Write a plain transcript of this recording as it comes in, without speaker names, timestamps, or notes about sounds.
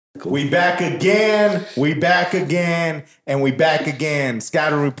Cool. We back again. And we back again.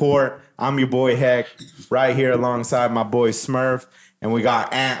 Scatter Report. I'm your boy Heck, right here alongside my boy Smurf. And we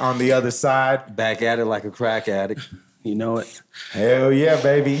got Ant on the other side. Back at it like a crack addict. You know it. Hell yeah,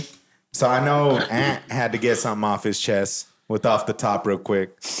 baby. So I know Ant had to get something off his chest with off the top real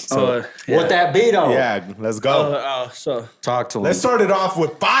quick. So What that be though? yeah, let's go. So Talk to him. Let's start it off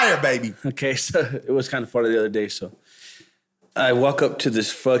with fire, baby. okay, so it was kind of funny the other day. So I walk up to this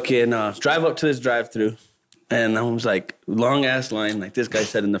fucking drive up to this drive-through, and I was like, long ass line, like this guy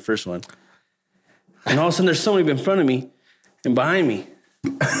said in the first one. And all of a sudden, there's somebody in front of me and behind me.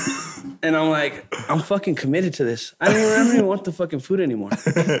 And I'm like, I'm fucking committed to this. I don't even want the fucking food anymore.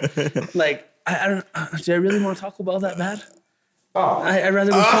 Like, I don't. Do I really want Taco Bell that bad? Oh. I'd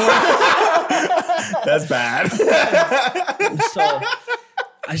rather go somewhere. That's bad. So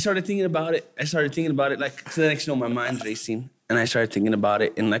I started thinking about it. Like, so the next, my mind's racing, and I started thinking about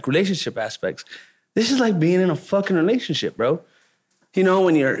it in like relationship aspects. This is like being in a fucking relationship, bro. You know,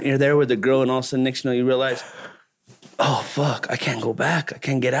 when you're there with the girl, and all of a sudden, next you realize, oh fuck, I can't go back. I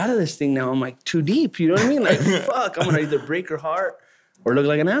can't get out of this thing now. I'm like too deep. You know what I mean? Like fuck, I'm gonna either break her heart or look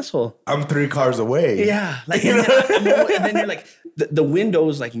like an asshole. I'm 3 cars away. Yeah, like and then you're like the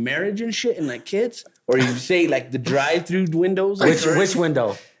windows, like marriage and shit, and like kids, or you say like the drive-through windows. Like, Which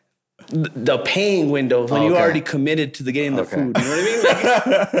window? The paying window when you already committed to getting the food. You know what I mean?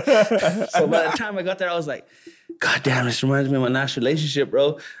 Like, so by the time I got there, I was like, God damn, this reminds me of my last relationship,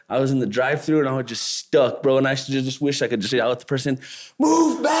 bro. I was in the drive-thru and I was just stuck, bro. And I just wish I could just yell at the person,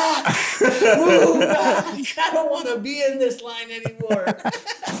 move back, move back. I don't want to be in this line anymore.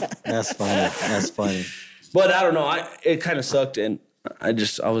 That's funny. But I don't know. It kind of sucked, and I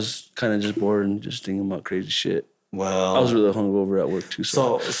was kind of just bored and just thinking about crazy shit. Well, I was really hungover at work too.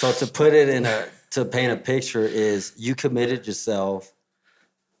 So to put it to paint a picture is you committed yourself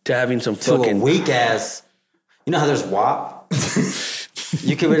to having some to fucking a weak ass. You know how there's WAP?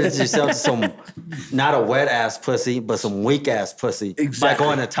 You committed yourself to some, not a wet ass pussy, but some weak ass pussy. Exactly. By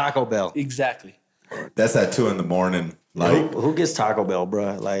going to Taco Bell. Exactly. That's at 2 a.m. Like Who gets Taco Bell,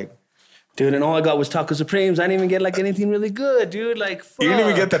 bro? Like, dude, and all I got was Taco Supremes. I didn't even get like anything really good, dude. Like, fuck. you didn't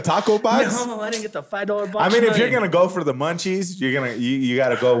even get the taco box? No, I didn't get the $5 box. I mean, if you're gonna go for the munchies, you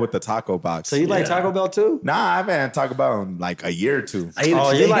gotta go with the taco box. so you like Taco Bell too? Nah, I haven't had Taco Bell in like a year or 2. I ate it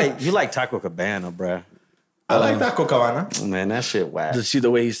Oh, today. you like Taco Cabana, bro. I like Taco Cabana. Man, that shit whack. To see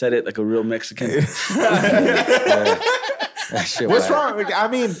the way he said it, like a real Mexican. That shit What's whack. wrong? I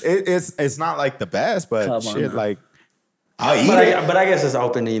mean, it's not like the best, but Come on shit, now. like I'll eat But it. I guess it's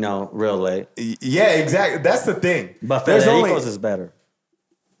open, real late. Yeah, exactly. That's the thing. But There's Federico's is better.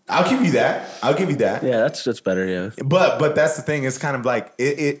 I'll give you that. Yeah, that's better, yeah. But that's the thing. It's kind of like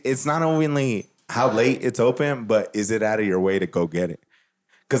it's not only how late it's open, but is it out of your way to go get it?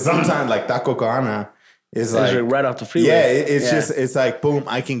 Because sometimes like Taco Cabana is like right off the freeway. Yeah, it's like boom,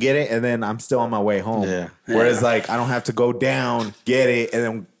 I can get it, and then I'm still on my way home. Yeah. Whereas like I don't have to go down, get it, and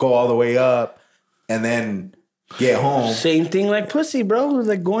then go all the way up, and then get home. Same thing like pussy, bro. It's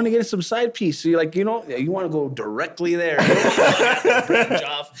like going to get some side piece. So you're like, you want to go directly there. Branch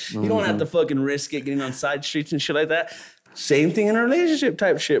off. You don't have to fucking risk it getting on side streets and shit like that. Same thing in a relationship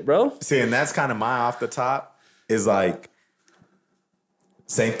type shit, bro. See, and that's kind of my off the top is like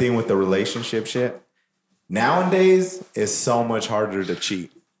same thing with the relationship shit. Nowadays, it's so much harder to cheat.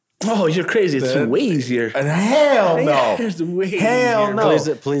 Oh, you're crazy. It's way easier. And hell no. It's way Hell easier.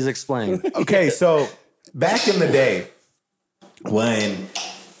 no. Please explain. Okay, so back in the day when,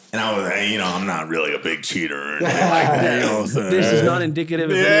 and I was, I'm not really a big cheater or anything like that. You know what I'm saying? This is not indicative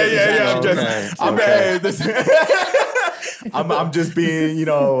of Yeah. I'm just being,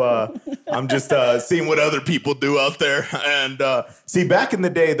 I'm just seeing what other people do out there. And see, back in the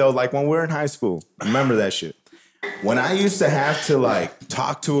day though, like when we were in high school, remember that shit. When I used to have to like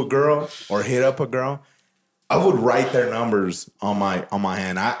talk to a girl or hit up a girl, I would write their numbers on my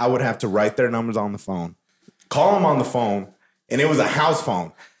hand. I would have to write their numbers on the phone, call them on the phone, and it was a house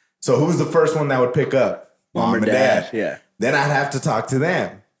phone. So who's the first one that would pick up? Mom and dad. Yeah. Then I'd have to talk to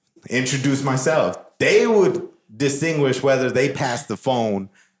them, introduce myself. They would distinguish whether they passed the phone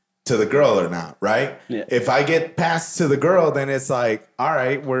to the girl or not, right? Yeah. If I get passed to the girl, then it's like, all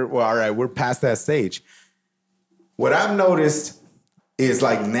right, we're past that stage. What I've noticed is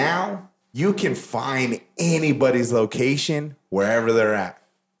like now you can find anybody's location wherever they're at.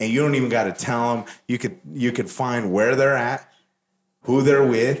 And you don't even got to tell them. You could find where they're at, who they're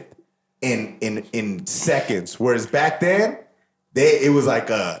with in seconds. Whereas back then, it was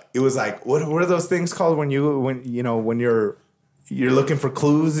like what are those things called when you're you're looking for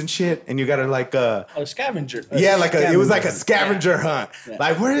clues and shit, and you gotta like A scavenger. it was like a scavenger hunt. Yeah.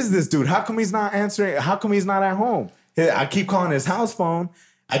 Like, where is this dude? How come he's not answering? How come he's not at home? I keep calling his house phone.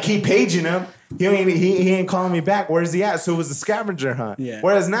 I keep paging him. He ain't calling me back. Where's he at? So it was a scavenger hunt. Yeah.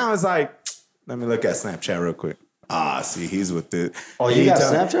 Whereas now it's like, let me look at Snapchat real quick. See, he's with the. Oh, you got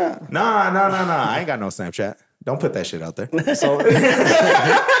Snapchat? Nah. I ain't got no Snapchat. Don't put that shit out there. So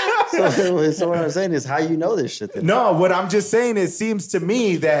what I'm saying is, how you know this shit? Then? No, what I'm just saying, it seems to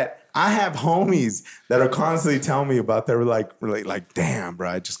me that I have homies that are constantly telling me about they're like, damn, bro,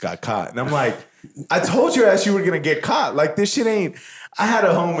 I just got caught. And I'm like, I told your ass you were gonna get caught. Like, this shit ain't. I had a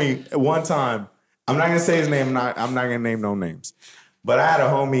homie one time. I'm not gonna say his name. I'm not gonna name no names. But I had a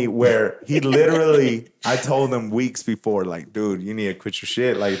homie where he literally, I told him weeks before, like, dude, you need to quit your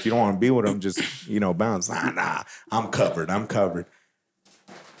shit. Like, if you don't want to be with him, just, bounce. Nah, I'm covered.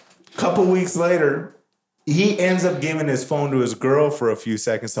 Couple weeks later, he ends up giving his phone to his girl for a few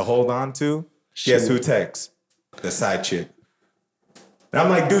seconds to hold on to. Guess who texts? The side chick. And I'm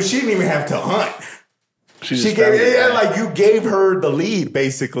like, dude, she didn't even have to hunt. She gave, like, you gave her the lead,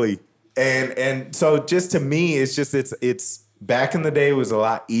 basically. And so just to me, it's back in the day, it was a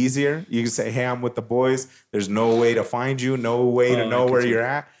lot easier. You can say, hey, I'm with the boys. There's no way to find you, no way to know where you're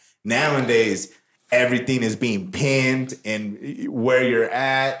at. Nowadays, everything is being pinned and where you're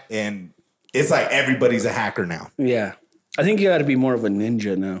at. And it's like everybody's a hacker now. Yeah. I think you got to be more of a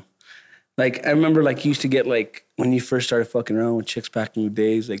ninja now. Like, I remember, like, you used to get, like, when you first started fucking around with chicks back in the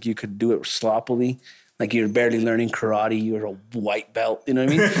days, like, you could do it sloppily. Like, you're barely learning karate. You're a white belt. You know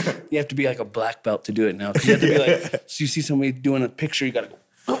what I mean? You have to be like a black belt to do it now. 'Cause you have to be like, so you see somebody doing a picture, you got to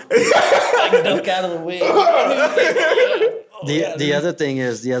go, like, duck out of the way. The other thing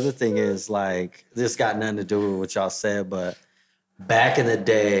is, like, this got nothing to do with what y'all said, but back in the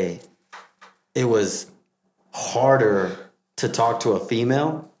day, it was harder to talk to a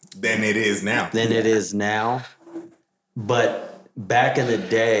female than it is now. But back in the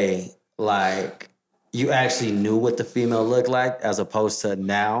day, like, you actually knew what the female looked like, as opposed to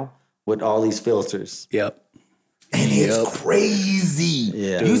now with all these filters. Yep. And it's crazy.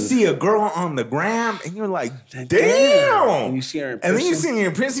 Yeah. You see a girl on the gram and you're like, damn. And you see her in person. And then you see her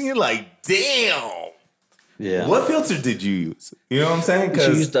in person and you're like, damn. Yeah. What filter did you use? You know what I'm saying? She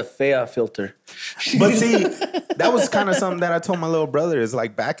used the Fea filter. But see, that was kind of something that I told my little brother is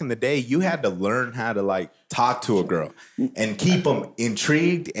like back in the day, you had to learn how to like talk to a girl and keep them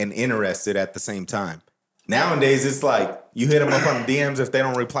intrigued and interested at the same time. Nowadays, it's like you hit them up on DMs. If they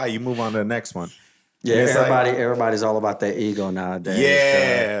don't reply, you move on to the next one. Yeah, everybody's all about their ego nowadays.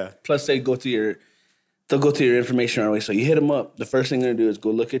 Yeah. Plus, they'll go through your information right away. So you hit them up. The first thing they're gonna do is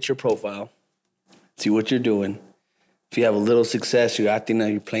go look at your profile, see what you're doing. If you have a little success, you're acting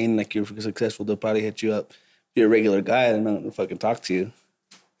like you're playing like you're successful, they'll probably hit you up. If you're a regular guy, they're not gonna fucking talk to you.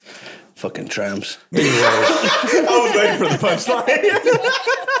 Fucking tramps. I was waiting for the punchline.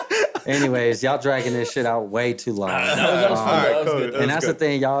 Anyways, y'all dragging this shit out way too long. That was fun. That was good. And that's the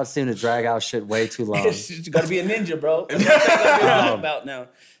thing, y'all seem to drag out shit way too long. You gotta be a ninja, bro. That's what I'm about now.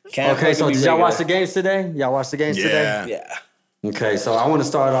 Okay, so did y'all watch the games today? Y'all watch the games today? Yeah. Okay, so I want to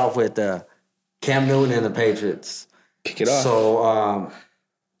start off with Cam Newton and the Patriots. Kick it off. So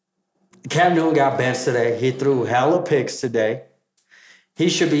Cam Newton got benched today. He threw hella picks today. He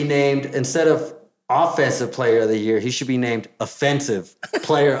should be named, instead of Offensive Player of the Year, he should be named Offensive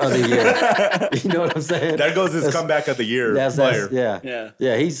Player of the Year. You know what I'm saying? There goes his comeback of the year player.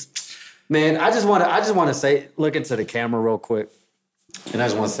 Yeah. He's, man. I just want to say, look into the camera real quick, and I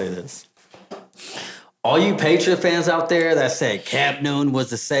just want to say this: all you Patriot fans out there that say Cam Newton was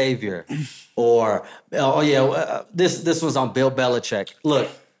the savior, or this was on Bill Belichick. Look,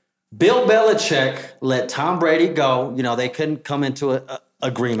 Bill Belichick let Tom Brady go. You know, they couldn't come into a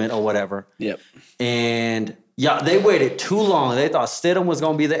agreement or whatever. Yep. And they waited too long. They thought Stidham was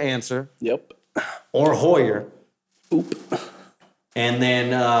going to be the answer. Yep. Or Hoyer. Oop. And then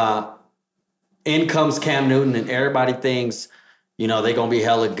in comes Cam Newton, and everybody thinks, you know, they're going to be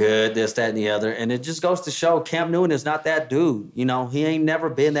hella good, this, that, and the other. And it just goes to show Cam Newton is not that dude. You know, he ain't never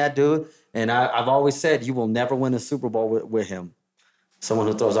been that dude. And I've always said you will never win a Super Bowl with him. Someone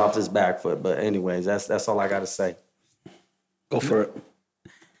who throws off his back foot. But anyways, that's all I got to say. Go for it.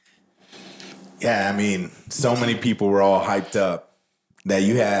 Yeah, I mean, so many people were all hyped up that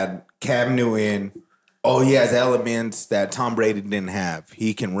you had Cam Newton. Oh, he has elements that Tom Brady didn't have.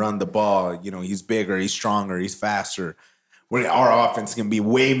 He can run the ball. You know, he's bigger, he's stronger, he's faster. Our offense can be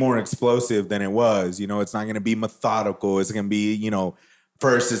way more explosive than it was. You know, it's not going to be methodical. It's going to be, you know,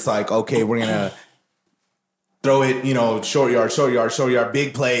 first it's like, okay, we're going to throw it, you know, short yard,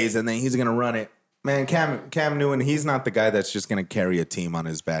 big plays, and then he's going to run it man, Cam Newton, he's not the guy that's just going to carry a team on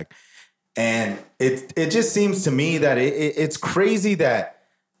his back. And it just seems to me that it's crazy that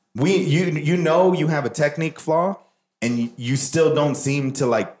you have a technique flaw and you still don't seem to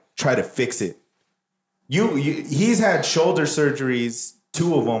like try to fix it. He's had shoulder surgeries,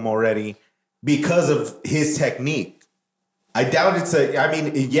 2 of them already, because of his technique. I doubt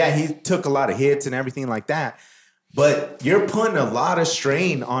he took a lot of hits and everything like that, but you're putting a lot of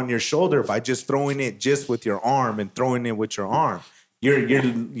strain on your shoulder by just throwing it just with your arm and throwing it with your arm.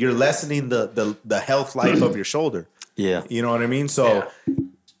 You're lessening the health life of your shoulder. Yeah. You know what I mean? So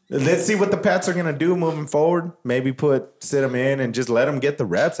let's see what the Pats are going to do moving forward. Maybe sit them in and just let them get the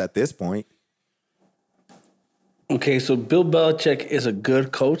reps at this point. Okay, so Bill Belichick is a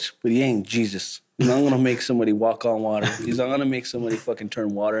good coach, but he ain't Jesus. He's not going to make somebody walk on water. He's not going to make somebody fucking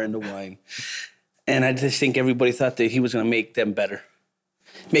turn water into wine. And I just think everybody thought that he was going to make them better.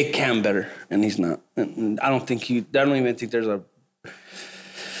 Make Cam better, and he's not. And I don't even think there's a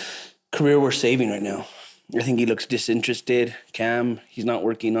career worth saving right now. I think he looks disinterested. Cam, he's not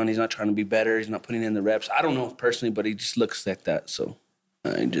trying to be better. He's not putting in the reps. I don't know personally, but he just looks like that. So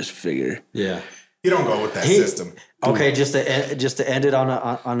I just figure. Yeah. You don't go with that system. Okay, just to end it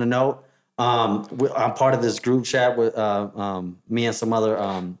on a note, I'm part of this group chat with me and some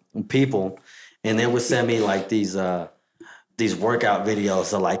other people, and they would send me like these workout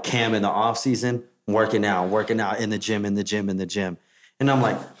videos of like Cam in the off season working out in the gym. And I'm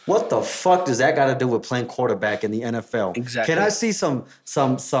like, what the fuck does that got to do with playing quarterback in the NFL? Exactly. Can I see some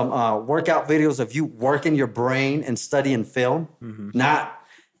workout videos of you working your brain and studying film? Mm-hmm. Not,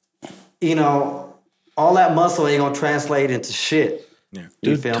 all that muscle ain't gonna translate into shit. Yeah.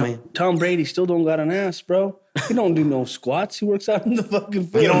 You feel me? Tom Brady still don't got an ass, bro. He don't do no squats. He works out in the fucking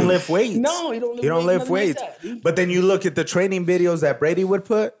field. He don't lift weights. No, he don't lift weights. Like but then you look at the training videos that Brady would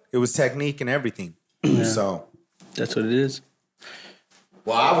put, it was technique and everything. Yeah. So that's what it is.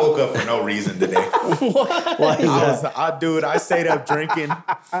 Well, I woke up for no reason today. I stayed up drinking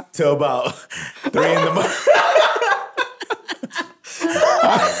till about 3 in the morning.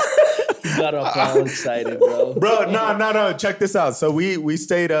 You got up all excited, bro. Bro, no. Check this out. So we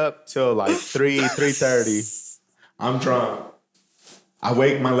stayed up till like 3:30. I'm drunk.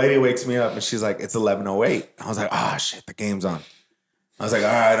 My lady wakes me up and she's like, it's 11:08. I was like, shit, the game's on. I was like, all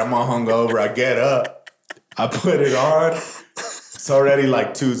right, I'm all hungover. I get up. I put it on. It's already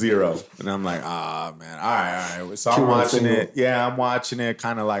like 2-0. And I'm like, man. All right. So I'm watching it. Yeah, I'm watching it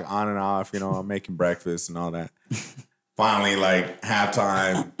kind of like on and off. I'm making breakfast and all that. Finally, like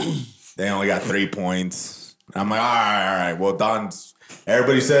halftime, they only got 3 points. I'm like, all right. Well,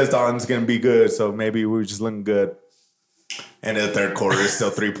 everybody says Don's going to be good. So maybe we're just looking good. And in the third quarter, it's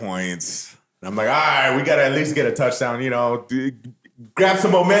still 3 points. And I'm like, all right, we got to at least get a touchdown, grab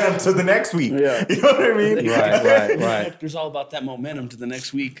some momentum to the next week. Yeah. You know what I mean? Right. There's all about that momentum to the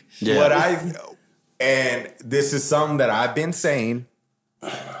next week. Yeah. And this is something that I've been saying,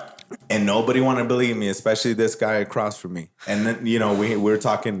 and nobody want to believe me, especially this guy across from me. And then, we're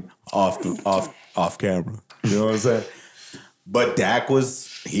talking off camera. You know what I'm saying? But Dak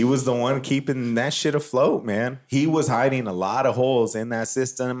was the one keeping that shit afloat, man. He was hiding a lot of holes in that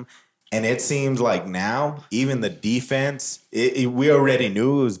system. And it seems like now, even the defense, we already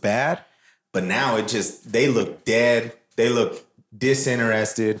knew it was bad, but now they look dead. They look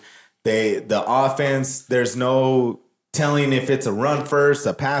disinterested. The offense, there's no telling if it's a run first,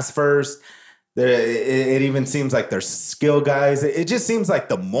 a pass first. It even seems like they're skill guys. It just seems like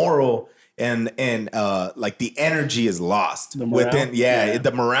the moral and like the energy is lost within.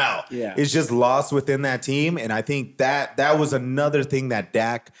 The morale is just lost within that team. And I think that was another thing that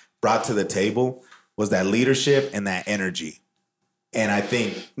Dak brought to the table was that leadership and that energy. And I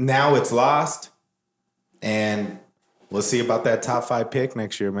think now it's lost. And we'll see about that top 5 pick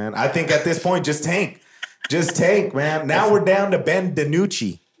next year, man. I think at this point, just tank. Just tank, man. Now we're down to Ben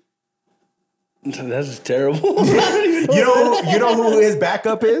DiNucci. That's terrible. You know who his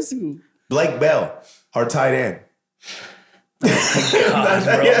backup is? Blake Bell, our tight end.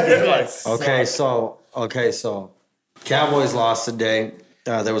 Okay, so Cowboys lost today.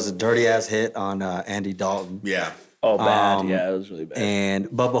 There was a dirty ass hit on Andy Dalton. Yeah. Oh, bad. It was really bad.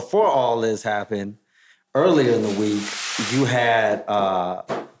 But before all this happened, earlier in the week, you had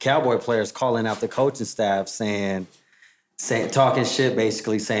Cowboy players calling out the coaching staff, saying talking shit,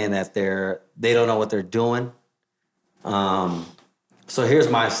 basically saying that they don't know what they're doing. So here's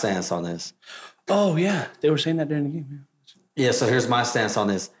my stance on this. Oh yeah, they were saying that during the game. Yeah. So here's my stance on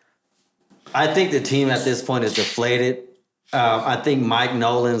this. I think the team at this point is deflated. I think Mike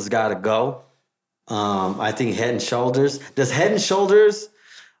Nolan's got to go. I think Head and Shoulders. Does Head and Shoulders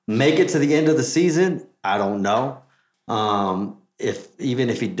make it to the end of the season, I don't know. If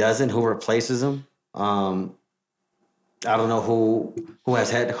he doesn't, who replaces him? I don't know who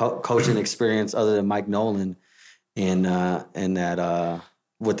has had coaching experience other than Mike Nolan in that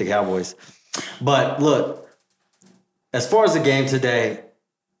with the Cowboys. But look, as far as the game today,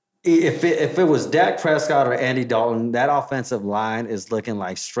 if it was Dak Prescott or Andy Dalton, that offensive line is looking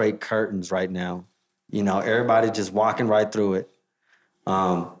like straight curtains right now. You know, everybody just walking right through it.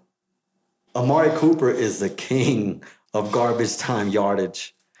 Amari Cooper is the king of garbage time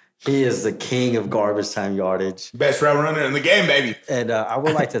yardage. He is the king of garbage time yardage. Best route runner in the game, baby. And I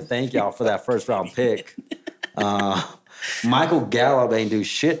would like to thank y'all for that first round pick. Michael Gallup ain't do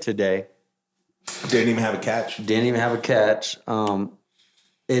shit today. Didn't even have a catch.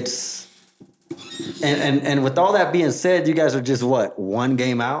 It's and with all that being said, you guys are just what, one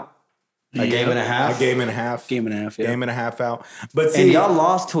game out? A game and a half? A game and a half. Game and a half, yeah. Game and a half out. But see, and y'all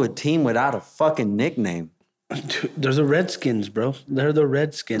lost to a team without a fucking nickname. They're the Redskins, bro. They're the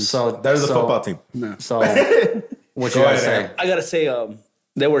Redskins. So they're the football team. No. So what you gotta say? I gotta say,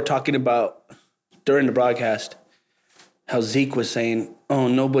 they were talking about during the broadcast how Zeke was saying, "Oh,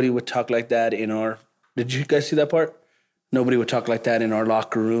 nobody would talk like that in our." Did you guys see that part? Nobody would talk like that in our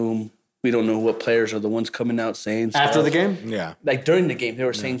locker room. We don't know what players are the ones coming out saying stuff. After the game? Yeah. Like during the game, they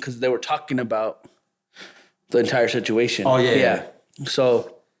were saying because they were talking about the entire situation. Oh, yeah.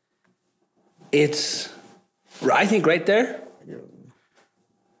 So I think right there,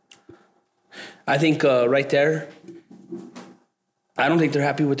 I don't think they're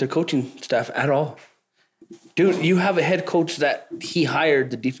happy with their coaching staff at all. Dude, you have a head coach that he hired,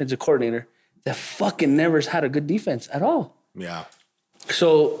 the defensive coordinator, that fucking never has had a good defense at all. Yeah.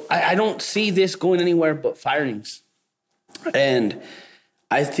 So I don't see this going anywhere but firings. And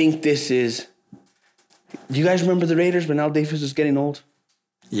I think this is... Do you guys remember the Raiders when Al Davis was getting old?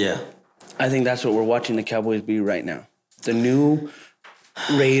 Yeah. I think that's what we're watching the Cowboys be right now. The new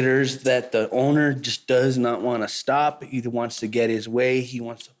Raiders that the owner just does not want to stop. He wants to get his way. He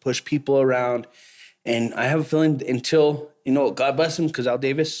wants to push people around. And I have a feeling until, God bless him, because Al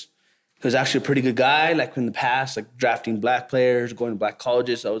Davis... He was actually a pretty good guy, like in the past, like drafting black players, going to black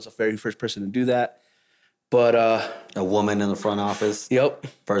colleges. I was the very first person to do that. But a woman in the front office. Yep.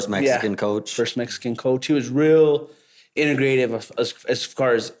 First Mexican coach. First Mexican coach. He was real integrative as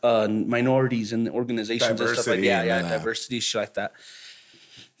far as minorities in the organizations and stuff like that. Yeah, diversity, shit like that.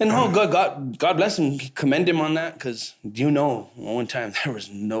 And God bless him. Commend him on that because one time there was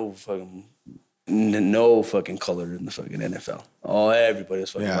no fucking color in the fucking NFL. Oh, everybody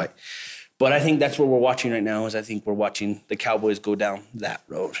was fucking white. But I think that's what we're watching right now. I think we're watching the Cowboys go down that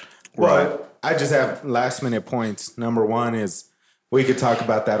road. Well, I just have last minute points. Number one is we could talk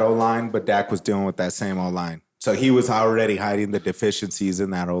about that O-line, but Dak was dealing with that same O-line. So he was already hiding the deficiencies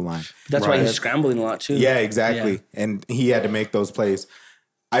in that O-line. That's why he's scrambling a lot too. Yeah, exactly. Yeah. And he had to make those plays.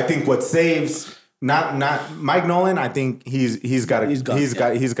 I think what saves not Mike Nolan, I think he's got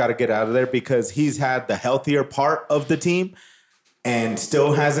to get out of there because he's had the healthier part of the team and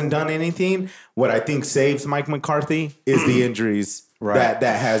still hasn't done anything. What I think saves Mike McCarthy is the injuries that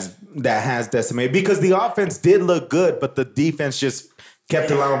has decimated because the offense did look good, but the defense just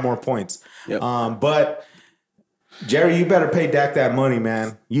kept allowing more points. Yep. But Jerry, you better pay Dak that money,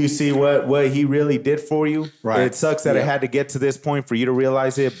 man. You see what he really did for you. Right. It sucks that it had to get to this point for you to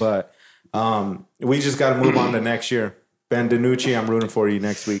realize it, but we just got to move on to next year. Ben DiNucci, I'm rooting for you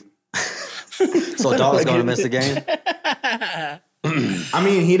next week. So Dalton's going to miss the game? I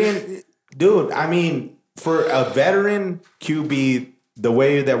mean, he didn't. Dude, I mean, for a veteran QB, the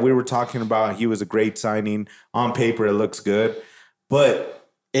way that we were talking about, he was a great signing. On paper, it looks good. But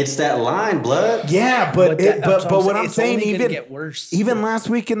it's that line, blood. Yeah, but what I'm saying, even last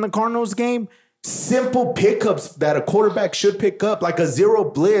week in the Cardinals game, simple pickups that a quarterback should pick up, like a zero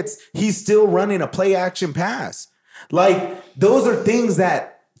blitz, he's still running a play action pass. Like those are things that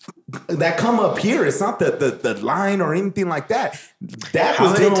come up here. It's not the line or anything like that. Dak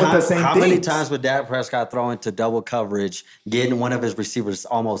was dealing with the same thing. How many times would Dak Prescott throw into double coverage, getting one of his receivers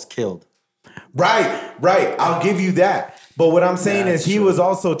almost killed? Right. I'll give you that. But what I'm saying is he was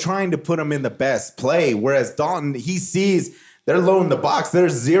also trying to put him in the best play, whereas Dalton, he sees they're loading the box.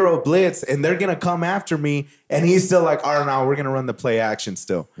 There's zero blitz, and they're going to come after me. And he's still like, all right, now we're going to run the play action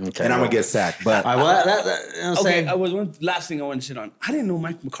still. Okay, and I'm going to get sacked. But last thing I want to sit on. I didn't know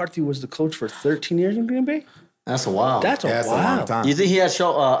Mike McCarthy was the coach for 13 years in Green Bay. That's a while. That's a long time. You think he had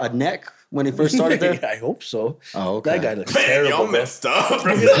a neck when he first started there? I hope so. Oh, okay. That guy looks terrible. Y'all messed up.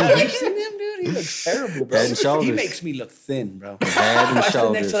 Have you seen him, dude? He looks terrible, bro. Head and shoulders. He makes me look thin, bro. Head and If I stood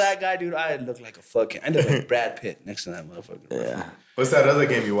shoulders. next to that guy, dude, I look like I look like Brad Pitt next to that motherfucker. Bro. Yeah. What's that other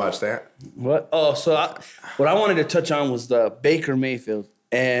game you watched? That What? Oh, what I wanted to touch on was the Baker Mayfield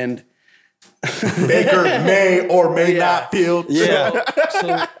and Baker may or may not field. Yeah. so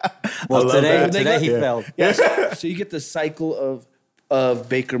Well, love today that. he fell. yeah, so you get the cycle of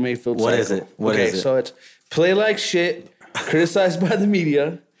Baker Mayfield. What cycle. is it? What okay, is it? so it's play like shit, criticized by the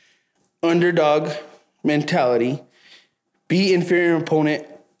media, underdog mentality, beat inferior opponent,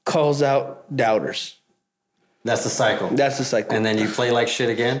 calls out doubters. That's the cycle. That's the cycle. And then you play like shit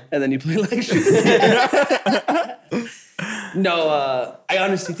again. And then you play like shit. No, I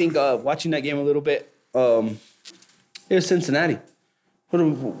honestly think watching that game a little bit, it was Cincinnati. What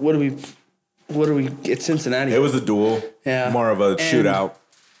do we? It's Cincinnati. It was a duel. Yeah. More of a shootout.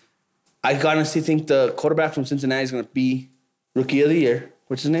 I honestly think the quarterback from Cincinnati is going to be Rookie of the Year.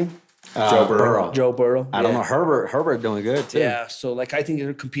 What's his name? Joe Burrow. Joe Burrow. I don't know. Herbert doing good too. Yeah, so like I think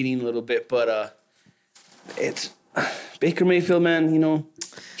they're competing a little bit, but it's Baker Mayfield, man. You know,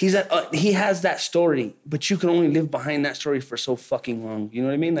 he has that story, but you can only live behind that story for so fucking long. You know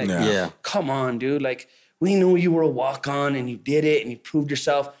what I mean? Like, Yeah. come on, dude. Like, we know you were a walk-on and you did it and you proved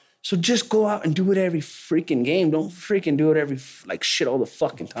yourself. So just go out and do it every freaking game. Don't freaking do it every shit all the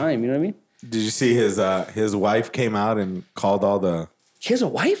fucking time. You know what I mean? Did you see his wife came out and called all the? He has a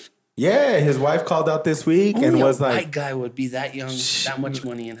wife? Yeah, his wife called out this week and Only was a like, white guy would be that young, that much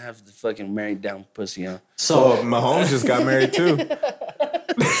money, and have the fucking married down pussy, huh? So Mahomes just got married too.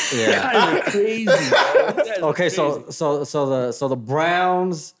 yeah. Guys are crazy, bro. You guys are Okay, crazy. so the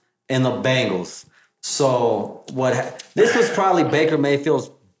Browns and the Bengals. So this was probably Baker Mayfield's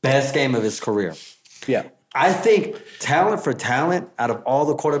best game of his career. Yeah. I think talent for talent, out of all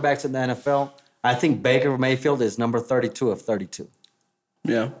the quarterbacks in the NFL, I think Baker Mayfield is number 32 of 32.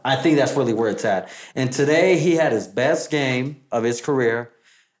 Yeah. I think that's really where it's at. And today he had his best game of his career,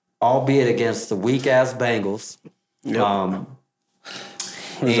 albeit against the weak-ass Bengals. Yep.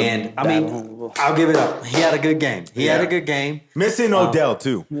 And I mean, I'll give it up. He had a good game. He had a good game. Missing Odell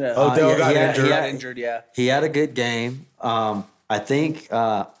too. Yeah. Odell got injured. He got injured, yeah. He had a good game. I think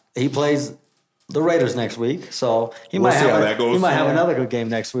he plays the Raiders next week, so he We'll might see have how that goes. he might have another good game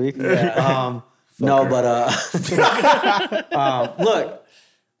next week. No, but look,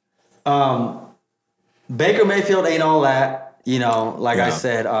 Baker Mayfield ain't all that. You know, like I Yeah.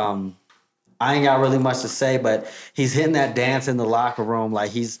 said, I ain't got really much to say, but he's hitting that dance in the locker room, like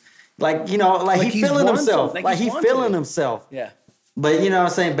he's like, you know, like he's he's feeling won himself, something, like he's he's won feeling something. himself. Yeah. But you know what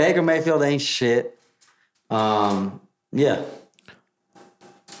I'm saying? Baker Mayfield ain't shit. Yeah.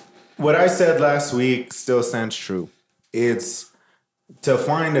 What I said last week still stands true. It's to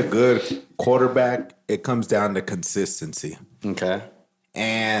find a good quarterback, it comes down to consistency. Okay.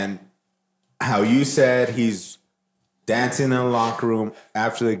 And how you said he's dancing in the locker room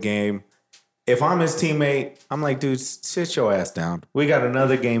after the game. If I'm his teammate, I'm like, dude, sit your ass down. We got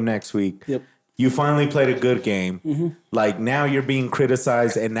another game next week. Yep. You finally played a good game. Like now you're being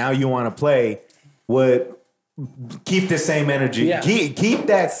criticized and now you want to play. Keep the same energy. Yeah. Keep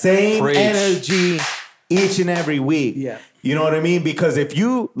that same Preach. energy each and every week. Yeah. You know what I mean? Because if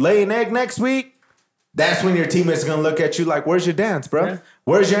you lay an egg next week, that's when your teammates are gonna look at you like, "Where's your dance, bro? Yeah.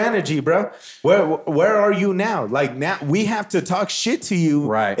 Where's your energy, bro? Where are you now? Like now, we have to talk shit to you,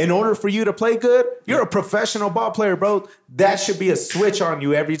 Right. in order for you to play good. You're a professional ball player, bro. That should be a switch on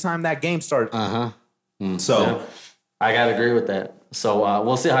you every time that game starts. So I gotta agree with that. So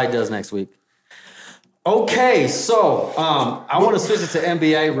we'll see how he does next week. Okay, so I want to switch it to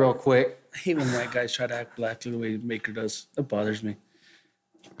NBA real quick. I hate when white guys try to act black the way Baker does. It bothers me.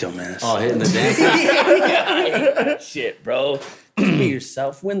 Dumbass. Oh, hitting the dance. Shit, bro. Just be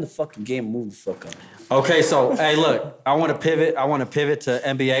yourself. Win the fucking game. Move the fuck on. Okay, so hey, look, I want to pivot. I want to pivot to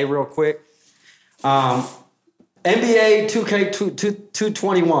NBA real quick. NBA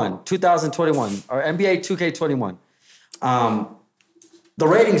 2K21, 2021, or NBA 2K21. The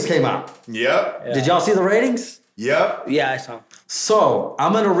ratings came out. yep, Did y'all see the ratings? yep. Yeah, I saw. So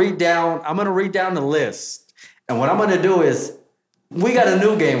I'm gonna read down the list, and what I'm gonna do is we got a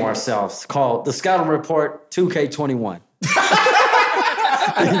new game ourselves called the Scouting Report 2K21.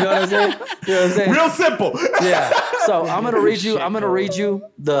 You know what I'm saying? You know what I'm saying? Real simple. Yeah. So I'm gonna read you. I'm gonna read you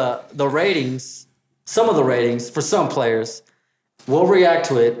the ratings, some of the ratings for some players. We'll react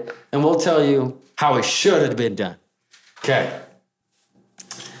to it, and we'll tell you how it should have been done. Okay.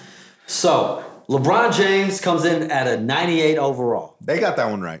 So LeBron James comes in at a 98 overall. They got that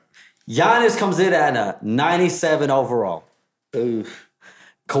one right. Giannis comes in at a 97 overall.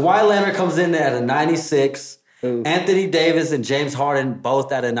 Kawhi Leonard comes in at a 96. Anthony Davis and James Harden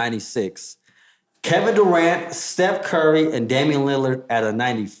both at a 96. Kevin Durant, Steph Curry, and Damian Lillard at a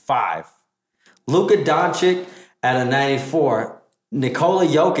 95. Luka Doncic at a 94. Nikola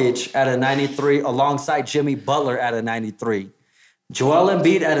Jokic at a 93 alongside Jimmy Butler at a 93. Joel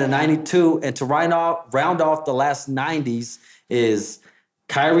Embiid at a 92. And to round off the last 90s is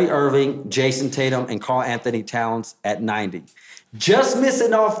Kyrie Irving, Jason Tatum, and Karl Anthony Towns at 90. Just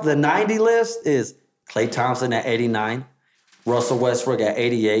missing off the 90 list is Klay Thompson at 89, Russell Westbrook at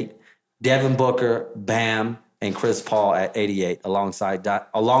 88, Devin Booker, Bam, and Chris Paul at 88 alongside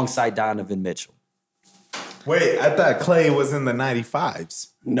Donovan Mitchell. Wait, I thought Clay was in the 95s.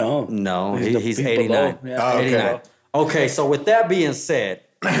 No, he's 89. Yeah. Oh, okay. 89. Okay, so with that being said,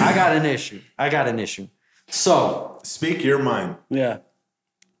 I got an issue. So, Speak your mind. Yeah.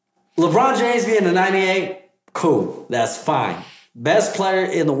 LeBron James being a 98, cool, that's fine. Best player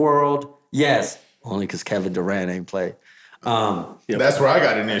in the world, yes, only because Kevin Durant ain't played. That's where I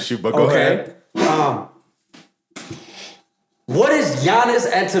got an issue, but go ahead. What is Giannis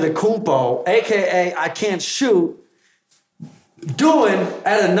Antetokounmpo, a.k.a. I can't shoot, doing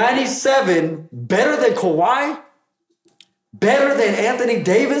at a 97 better than Kawhi? Better than Anthony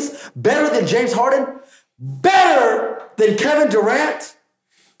Davis? Better than James Harden? Better than Kevin Durant?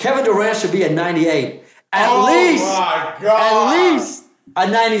 Kevin Durant should be a 98. At least a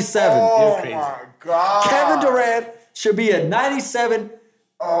 97. Oh my God. Kevin Durant should be a 97,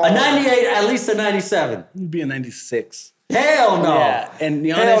 a 98, at least a 97. He'd be a 96. Hell no. Yeah. And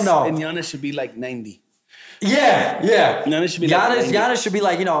Giannis should be like 90. Yeah. Giannis should be like 90. Giannis should be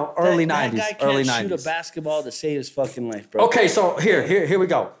like, early 90s. That guy can't Early shoot 90s. a basketball to save his fucking life, bro. Okay, so here we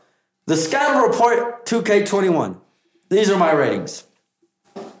go. The Scouting Report 2K21. These are my ratings.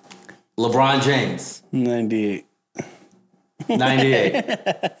 LeBron James, 98.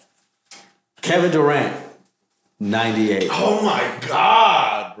 98. Kevin Durant, 98. Oh my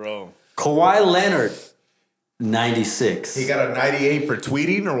God, bro. Kawhi Leonard, 96. He got a 98 for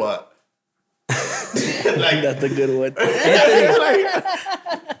tweeting or what? That's a good one.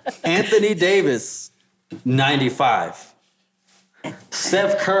 Anthony Davis, 95.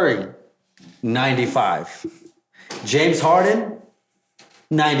 Steph Curry, 95. James Harden,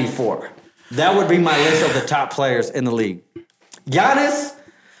 94. That would be my list of the top players in the league. Giannis,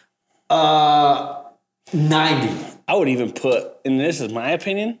 90. I would even put, and this is my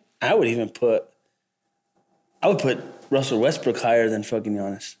opinion, I would put Russell Westbrook higher than fucking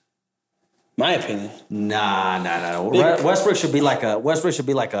Giannis. My opinion. Nah. Westbrook should be like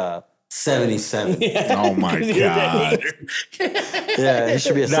a 77. Oh my God. Yeah, he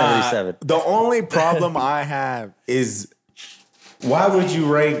should be a 77. The only problem I have is why would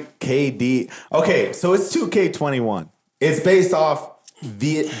you rank KD? Okay, so it's 2K21. It's based off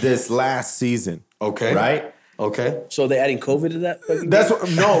this last season. Okay. Right? Okay. So they're adding COVID to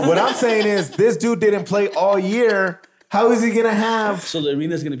that? What I'm saying is this dude didn't play all year. How is he gonna have? So the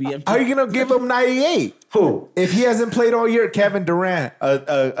arena's gonna be empty? How are you gonna give him 98? Who? If he hasn't played all year, Kevin Durant,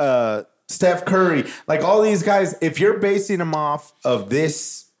 Steph Curry, like all these guys, if you're basing them off of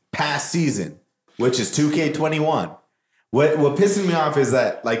this past season, which is 2K21, what pisses me off is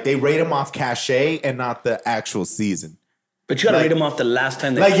that like they rate him off cachet and not the actual season. But you gotta rate him off the last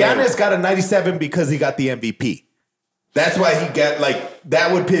time they Like played. Giannis got a 97 because he got the MVP. That's why he got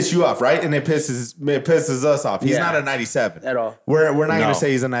that would piss you off, right? And it pisses us off. He's not a 97 at all. We're not going to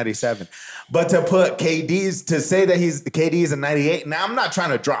say he's a 97, but to put to say that KD is a 98. Now I'm not trying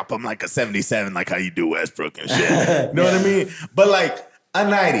to drop him like a 77, like how you do Westbrook and shit. You know what I mean? But like a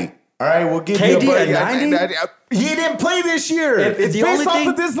 90. All right, we'll give KD you a 90. He didn't play this year. It's the based only off thing-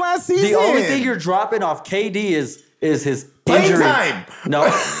 of this last season. The only thing you're dropping off KD is his Playing injury. time. No,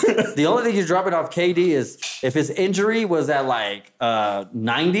 the only thing you're dropping off KD is if his injury was at like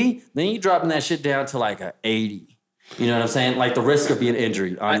 90, then you're dropping that shit down to like a 80. You know what I'm saying? Like the risk of being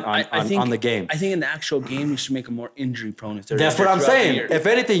injured on the game. I think in the actual game, you should make him more injury prone. If they're That's what I'm throughout the saying. year. If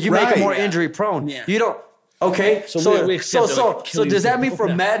anything, you make him more Right. injury prone. Yeah. You don't. Okay, So we accept that, like, so killing does that mean people for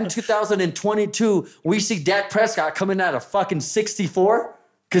now. Madden 2022 we see Dak Prescott coming out of fucking 64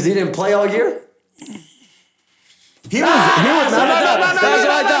 because he didn't play all year? He was no.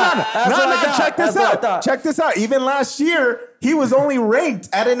 Check this out. Check this out. Even last year, he was only ranked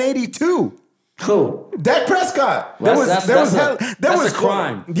at an 82. Cool. Dak Prescott. That's a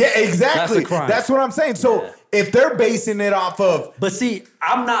crime. Yeah, exactly. That's a crime. That's what I'm saying. So if they're basing it off of, But see,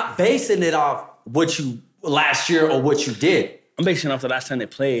 I'm not basing it off what you last year or what you did. I'm basing it off the last time they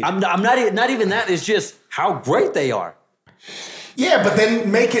played. I'm not even that. It's just how great they are. yeah, but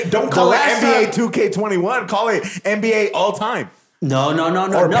then don't call it last NBA 2K21. Call it NBA all time. No.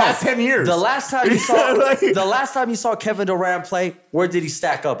 Or past 10 years. The last time you saw Like- the last time you saw Kevin Durant play, where did he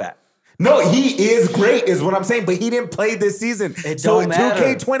stack up at? No, he is great, is what I'm saying, but he didn't play this season. don't matter.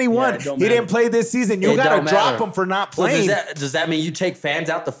 2K21, he didn't play this season. You got to drop him for not playing. So does that mean you take fans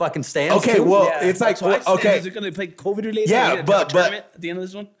out the fucking stands? Okay, too? well, it's like, okay. Is it going to play COVID related? Yeah, but at the end of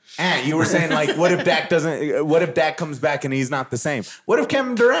this one? And you were saying, like, what if Dak comes back and he's not the same? What if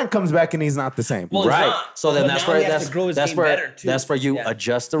Kevin Durant comes back and he's not the same? Well, Right. not, So then that's where you Yeah.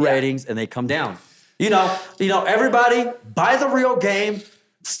 adjust the ratings and they come down. You know, everybody buy the real game.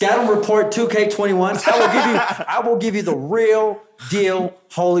 Scout Report 2K21. I will give you the real deal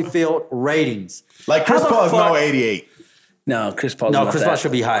Holyfield ratings. Like Chris Paul's no 88. No, Chris Paul. No, Chris Paul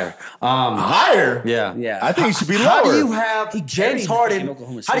should be higher. Higher? Yeah. Yeah. I think he should be lower. How do you have James carried Harden? fucking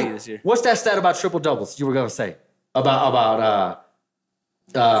Oklahoma City this year. What's that stat about triple doubles you were gonna say about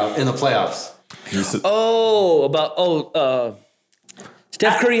in the playoffs?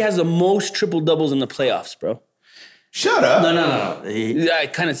 Steph Curry has the most triple doubles in the playoffs, bro. Shut up. No. I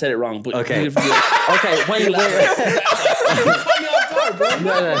kind of said it wrong, but Okay. okay. Okay.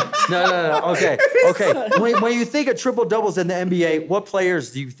 No. Okay. When you think of triple doubles in the NBA, what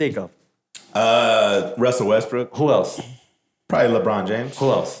players do you think of? Russell Westbrook. Who else? Probably LeBron James. Who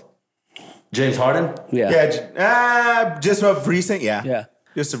else? James Harden. Yeah, just of recent, yeah. Yeah.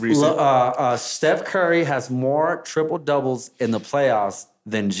 Just of recent. Steph Curry has more triple doubles in the playoffs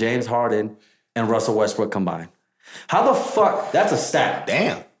than James Harden and Russell Westbrook combined. How the fuck? That's a stat.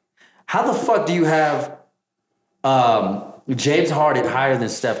 Damn. How the fuck do you have James Harden higher than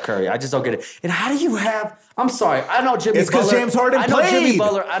Steph Curry? I just don't get it. And how do you have? I'm sorry. I know Jimmy. It's because Butler. James Harden I know played. Jimmy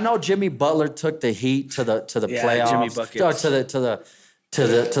Butler. I know Jimmy Butler took the Heat to the playoffs, Jimmy buckets.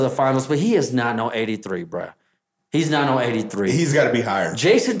 to the finals, but he is not no 83, bro. He's not no 83. He's got to be higher.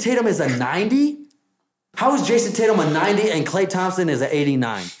 Jason Tatum is a 90. How is Jason Tatum a 90 and Klay Thompson is an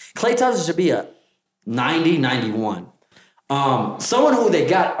 89? Klay Thompson should be a 90, 91. Someone who they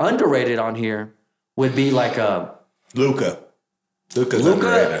got underrated on here would be like a Luka. Luka's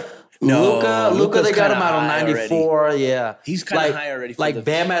underrated. Luka, Luka's they got him kinda out on high 94. Yeah. He's kinda high already for Like the-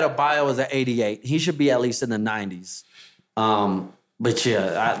 Bam Adebayo is at 88. He should be at least in the 90s. But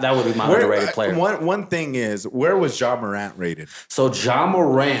yeah, that would be my underrated player. One thing is, where was Ja Morant rated? So Ja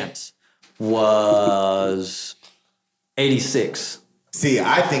Morant was 86. See,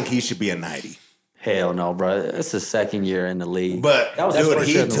 I think he should be a 90. Hell no, bro. It's his second year in the league. But, That was dude, his he first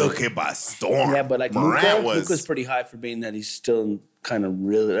year in the took league. it by storm. Yeah, but like Morant Luka's pretty high for being that he's still kind of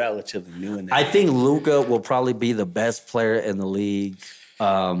really relatively new in there. I think Luka will probably be the best player in the league.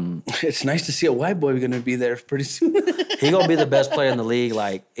 It's nice to see a white boy going to be there pretty soon. He gonna be the best player in the league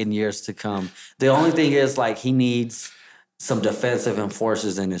like in years to come. The only thing is like he needs some defensive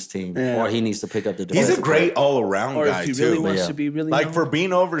enforcers in his team, or he needs to pick up the defense. He's a great all-around or guy, if he too. really wants Yeah. to be really Like known. for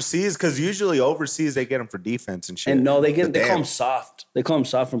being overseas, because usually overseas they get him for defense and shit. And no, they But call damn. him soft. They call him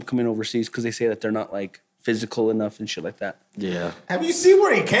soft from coming overseas because they say that they're not like physical enough and shit like that. Yeah, Have you seen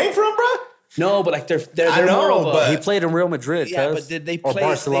where he came from, bro? No, but like they're I know, more of a, but- he played in Real Madrid. yeah, cuz, but did they or play?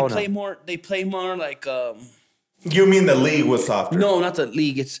 Barcelona? They play more like You mean the league was softer? no, not the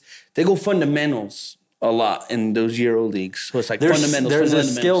league. It's they go fundamentals a lot in those Euro leagues. So it's like They're fundamentals. they're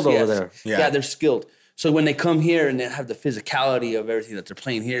fundamentals. skilled over Yes. there. Yeah. They're skilled. So when they come here and they have the physicality of everything that they're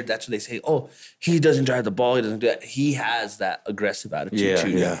playing here, that's what they say. Oh, he doesn't drive the ball. He doesn't do that. He has that aggressive attitude too.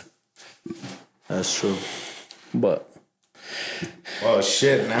 Yeah. That's true. But Oh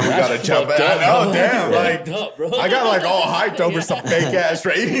shit! Now we gotta jump fucked back. up, Oh bro. damn! Like Fucked up, bro. I got like all hyped over some fake ass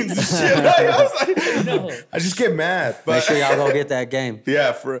ratings and shit. Like, I was like, I just get mad. Make But sure y'all go get that game.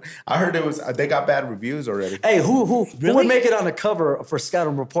 yeah, I heard it was they got bad reviews already. Hey, who would make it on the cover for Scout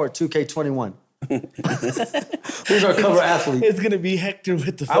and Report 2K21? Who's our cover athlete? it's gonna be Hector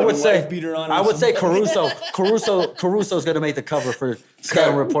with the I would fucking say wife beater on. I would say Caruso. Caruso's gonna make the cover for Scout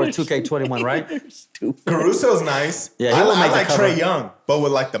and Report 2K21, right? Caruso's nice. Yeah, he I will make the like cover. Trey Young, but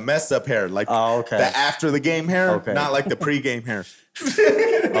with like the messed up hair, like Oh, okay. the after the game hair, Okay. not like the pre-game hair.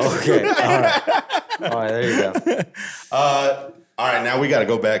 Okay, all right, there you go. All right, now we got to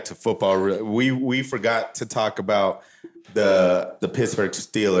go back to football. We forgot to talk about the Pittsburgh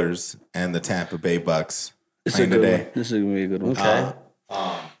Steelers and the Tampa Bay Bucks This is a playing good today. one. This is gonna be a good one. Okay,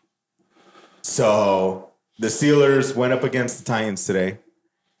 So the Steelers went up against the Titans today.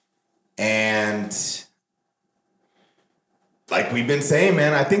 And like we've been saying,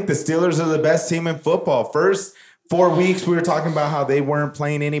 man, I think the Steelers are the best team in football. First 4 weeks, we were talking about how they weren't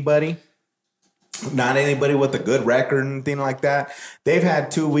playing anybody. Not anybody with a good record and anything like that. They've had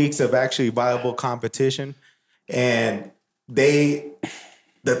 2 weeks of actually viable competition. And the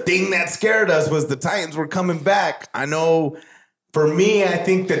thing that scared us was the Titans were coming back. I know for me, I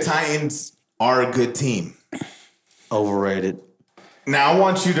think the Titans are a good team. overrated. Now I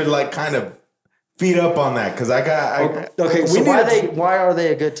want you to like kind of feed up on that because Okay, so why are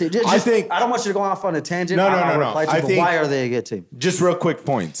they a good team? I think I don't want you to go off on a tangent. No. I think why are they a good team? Just real quick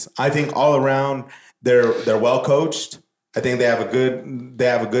points. I think all around they're well coached. I think they have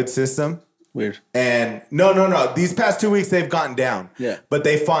a good system. Weird. And no. These past 2 weeks they've gotten down. Yeah. But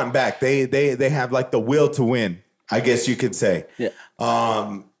they fought back. They have like the will to win, I guess you could say. Yeah.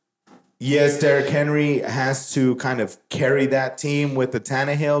 Yes, Derrick Henry has to kind of carry that team with the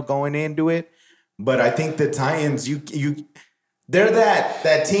Tannehill going into it. But I think the Titans, they're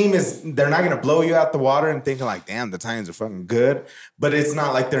that team they're not going to blow you out the water and thinking like, damn, the Titans are fucking good. But it's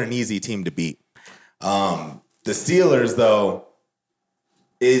not like they're an easy team to beat. The Steelers, though,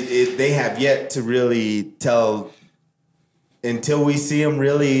 they have yet to really tell until we see them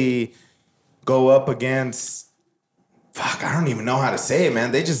really go up against. Fuck, I don't even know how to say it,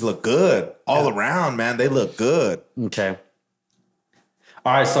 man. They just look good all around, man. They look good. Okay.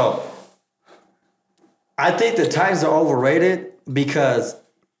 All right, so I think the Titans are overrated because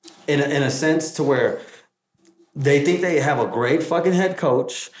in a sense to where they think they have a great fucking head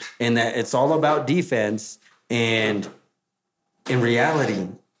coach and that it's all about defense. And in reality,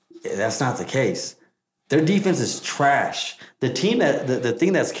 that's not the case. Their defense is trash. The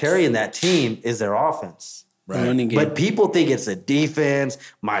thing that's carrying that team is their offense. Right. But people think it's a defense,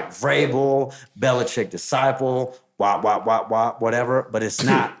 Mike Vrabel, Belichick disciple, whatever. But it's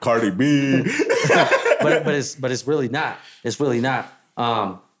not. Cardi B. but it's really not. It's really not.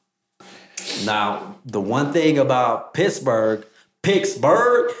 Now the one thing about Pittsburgh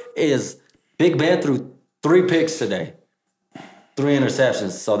is Big Ben threw 3 picks today, 3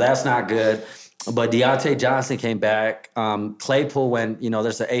 interceptions. So that's not good. But Deontay Johnson came back. Claypool went.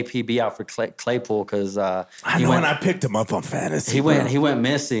 There's an APB out for Claypool because I know when I picked him up on fantasy. He went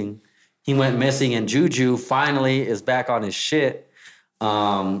missing. And Juju finally is back on his shit.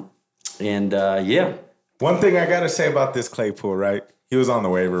 Yeah. One thing I gotta say about this Claypool, right? He was on the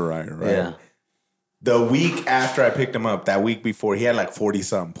waiver wire, right? Yeah. The week after I picked him up, that week before, he had like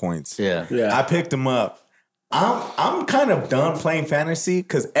 40-something points. Yeah. I picked him up. I'm kind of done playing fantasy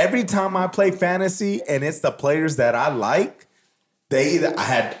because every time I play fantasy and it's the players that I like,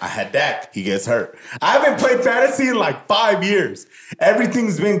 I had Dak, he gets hurt. I haven't played fantasy in like 5 years.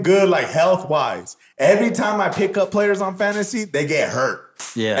 Everything's been good, like health wise. Every time I pick up players on fantasy, they get hurt.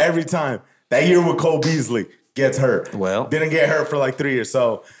 Yeah. Every time. That year with Cole Beasley gets hurt. Well, didn't get hurt for like 3 years.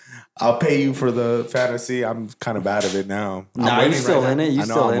 So I'll pay you for the fantasy. I'm kind of out of it now. No, you're still in it. I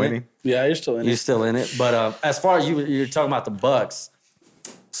know I'm winning. Yeah, you're still in it. You're still in it. But as far as you're talking about the Bucks,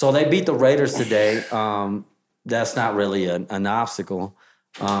 so they beat the Raiders today. That's not really an obstacle.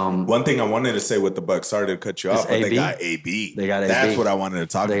 One thing I wanted to say with the Bucks, sorry to cut you off, but they got AB. That's what I wanted to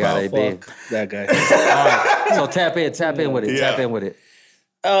talk about. Got AB. Fuck that guy. All right, so tap in with it. Yeah. Tap in with it.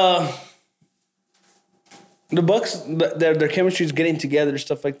 The Bucks, their chemistry is getting together,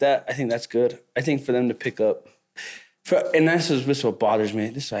 stuff like that. I think that's good. I think for them to pick up, and this is what bothers me.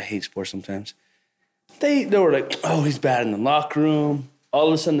 This is why I hate sports sometimes. They were like, oh, he's bad in the locker room. All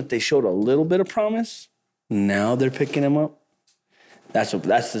of a sudden, if they showed a little bit of promise, now they're picking him up. That's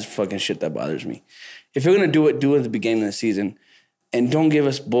the fucking shit that bothers me. If you're gonna do it at the beginning of the season, and don't give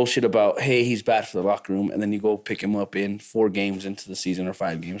us bullshit about, hey, he's bad for the locker room, and then you go pick him up in 4 games into the season or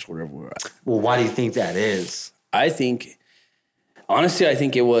 5 games, whatever we're at. Well, why do you think that is? Honestly, I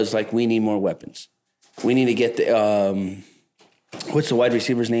think it was like we need more weapons. We need to get the what's the wide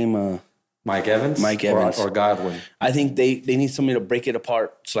receiver's name? Mike Evans? Mike Evans. Or Godwin. I think they need somebody to break it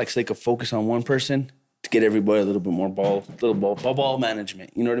apart so they could focus on one person to get everybody a little bit more ball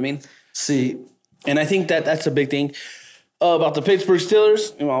management. You know what I mean? See, and I think that's a big thing. About the Pittsburgh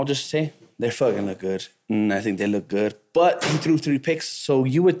Steelers, I'll just say they fucking look good. And I think they look good. But he threw 3 picks. So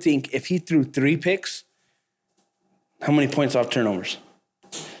you would think if he threw 3 picks, how many points off turnovers?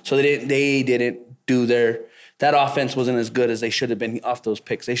 So they didn't do that offense wasn't as good as they should have been off those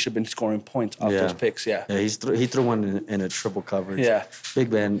picks. They should have been scoring points off those picks, yeah. Yeah, he threw one in a triple coverage. Yeah. Big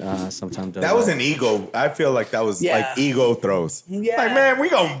Ben sometimes does that. Was an ego. I feel like that was like ego throws. Yeah. Like, man, we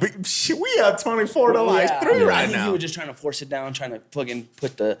have 24 to like 3 right I think now. he was just trying to force it down, trying to fucking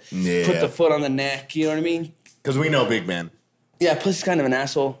put the foot on the neck, you know what I mean? Because we know Big Ben. Yeah, plus he's kind of an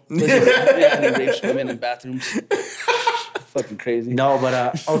asshole. And he rapes women in bathrooms. Fucking crazy. No,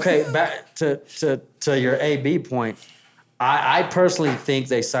 but okay, back to your AB point. I personally think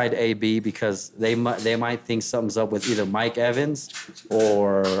they signed AB because they might think something's up with either Mike Evans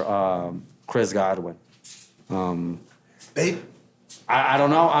or Chris Godwin. I don't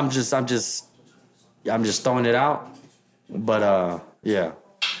know. I'm just throwing it out. But yeah.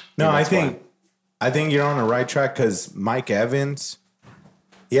 No, I think you're on the right track because Mike Evans,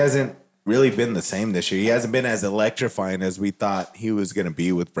 he hasn't really been the same this year. He hasn't been as electrifying as we thought he was going to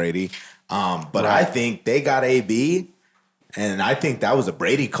be with Brady. But I think they got AB, and I think that was a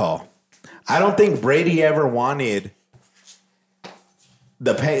Brady call. I don't think Brady ever wanted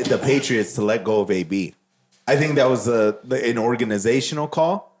the Patriots to let go of AB. I think that was an organizational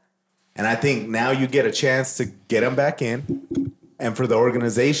call, and I think now you get a chance to get him back in. And for the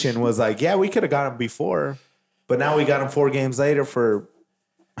organization was like, yeah, we could have got him before, but now we got him 4 games later for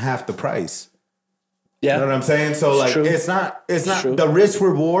half the price. Yeah. You know what I'm saying? So like, true. it's not True. the risk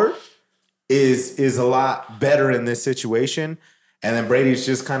reward is a lot better in this situation. And then Brady's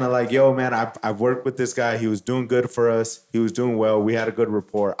just kind of like, yo, man, I've worked with this guy. He was doing good for us. He was doing well. We had a good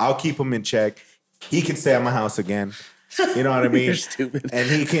rapport. I'll keep him in check. He can stay at my house again. You know what I mean? You're stupid. And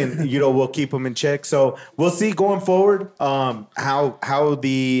he can, we'll keep him in check. So we'll see going forward how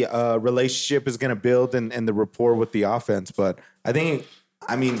the relationship is going to build and the rapport with the offense. But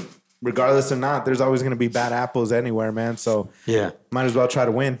I mean, regardless or not, there's always going to be bad apples anywhere, man. So Yeah. might as well try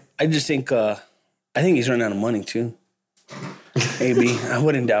to win. I just think I think he's running out of money too. AB, I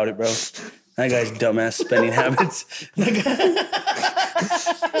wouldn't doubt it, bro. That guy's dumbass spending habits.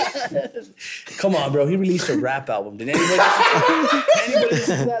 Come on, bro. He released a rap album. Did anybody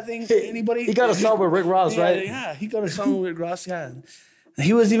listen to that thing? Anybody? He got a song with Rick Ross, right? Yeah, he got a song with Rick Ross. Yeah,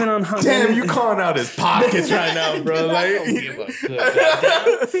 he was even on. Damn, you calling out his pockets right now, bro. I Like, don't give a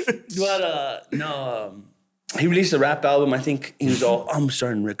goddamn. But no, he released a rap album. I think he was all, I'm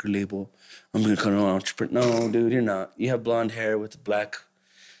starting a record label. I'm gonna become an entrepreneur. No, dude, you're not. You have blonde hair with the black.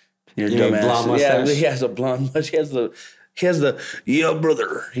 You're You mean dumbass. blonde mustache? Yeah, he has a blonde mustache. He has the yeah,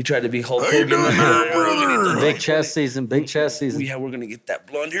 brother. He tried to be Hulk How you Hogan. doing, brother? Big chest season. Big chest season. Yeah, we're gonna get that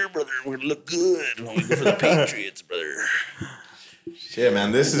blonde hair, brother. We're gonna look good when we go for the Patriots, brother. shit,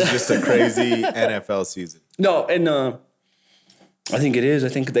 man, this is just a crazy NFL season. No, and I think it is. I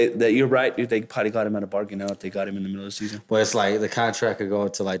think that you're right. They probably got him at a bargain out. They got him in the middle of the season. But it's like the contract could go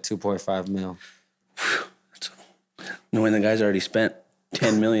to like 2.5 mil. Knowing the guy's already spent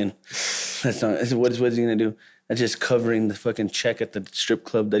 $10 million. That's not. What is he gonna do? That's just covering the fucking check at the strip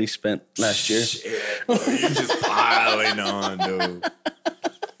club that he spent last year. Shit, bro, you just piling on, dude.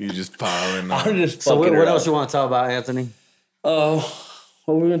 You just piling on. I'm just So fucking what her else up. you want to talk about, Anthony? What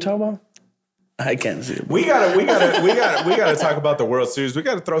were we gonna talk about? I can't see it. We gotta talk about the World Series. We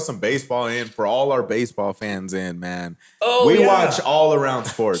gotta throw some baseball in for all our baseball fans in, man. Oh, we yeah. watch all around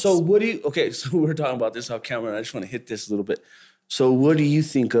sports. So what do you? Okay, so we're talking about this off camera. And I just want to hit this a little bit. So what do you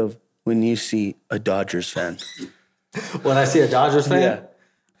think of when you see a Dodgers fan? When I see a Dodgers fan? Yeah.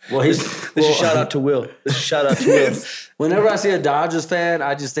 Well, This is a shout out to Will. This is a shout out to Will. Whenever I see a Dodgers fan,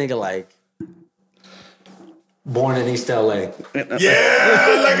 I just think of like born in East LA.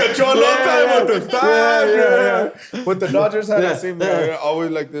 yeah, like a Cholo time with the yeah. With the Dodgers hat, I seem always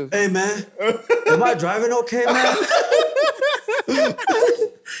like this. Hey man, am I driving okay, man?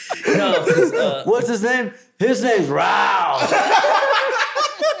 No, 'cause, What's his name? His name's Rao.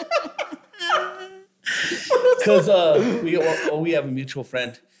 Because we have a mutual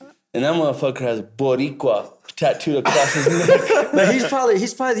friend, and that motherfucker has Boricua tattooed across his neck. But he's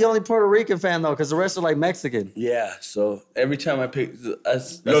probably the only Puerto Rican fan though, because the rest are like Mexican. Yeah, so every time I pick,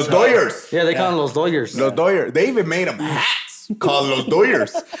 that's Los how- Doyers. Yeah, they call them Los Doyers. Los Doyers. They even made them hats called Los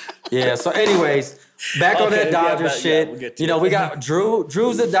Doyers. Yeah. So, anyways, back on Okay, that Dodger yeah, shit. we'll get to We got Drew.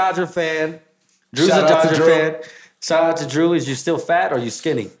 Drew's a Dodger fan. Drew's Shout a out to Dodger Drew. fan. Shout out to Drew. Is you still fat or you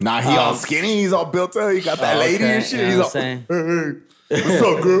skinny? Nah, he all skinny. He's all built up. He got that lady okay. and shit. You He's know all, what I'm saying? hey, what's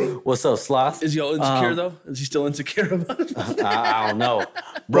up, girl? What's up, Sloth? Is he all insecure though? Is he still insecure about it? I don't know.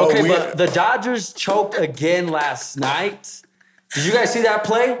 Bro, Okay, we- but the Dodgers choked again last night. Did you guys see that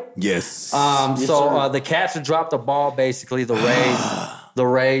play? Yes. So the Cats had dropped the ball. Basically, the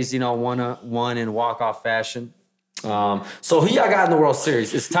Rays, won in walk-off fashion. So who y'all got in the World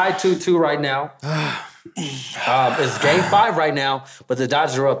Series? It's tied 2-2 right now. It's game 5 right now, but the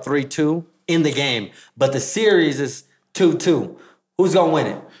Dodgers are up 3-2 in the game. But the series is 2-2. Who's gonna win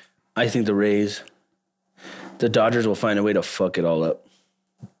it? I think the Rays. The Dodgers will find a way to fuck it all up.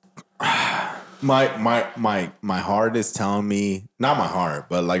 My heart is telling me, not my heart,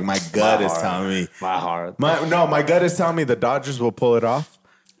 but like my gut is telling me. My heart. My gut is telling me the Dodgers will pull it off.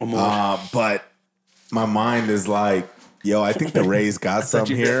 But my mind is like, yo, I think the Rays got some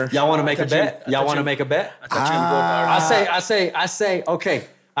you- here. Y'all want to make a I thought you- bet? I Y'all thought want to you- make a bet? I thought you were going Okay.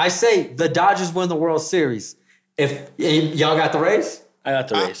 I say the Dodgers win the World Series. If y'all got the Rays, I got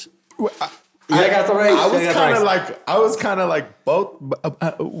the Rays. y'all got the Rays. I was Y'all got the kind Rays. of like both.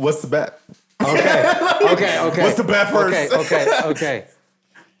 What's the bet? Okay. What's the bet first? Okay.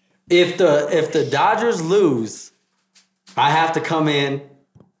 If the Dodgers lose, I have to come in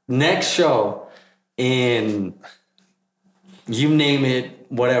next show in you name it,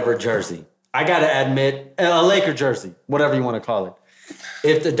 whatever jersey. I gotta admit, a Laker jersey, whatever you want to call it.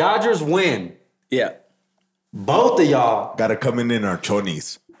 If the Dodgers win, Yeah. both of y'all, Gotta come in our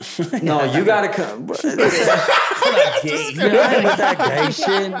chonies. no, you gotta come. I ain't with that gay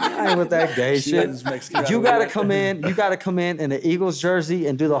shit. I ain't with that gay shit. You gotta come in. You gotta come in the Eagles jersey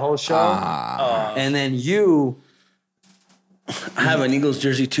and do the whole show, and then you. I have an Eagles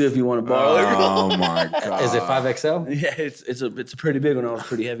jersey too if you want to borrow it. Oh my god! Is it 5XL? Yeah, it's a pretty big one. I was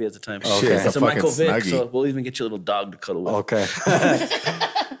pretty heavy at the time. Shit, It's it's a a Michael fucking Vick, Snuggie. so we'll even get you a little dog to cuddle with. Okay.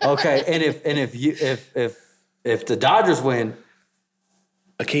 Okay, and if the Dodgers win,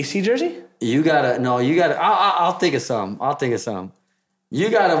 A KC jersey? you gotta. I'll think of something. You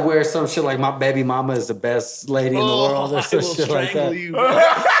gotta wear some shit like my baby mama is the best lady in the world, or I some will shit like strangle that. you, bro.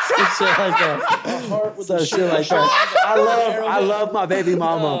 Some shit like that. Some shit like that. I love my baby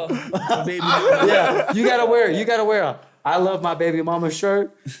mama. My baby mama. Yeah, you gotta wear a I love my baby mama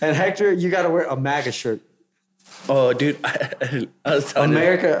shirt, and Hector, you gotta wear a MAGA shirt. Oh, dude. I was telling you.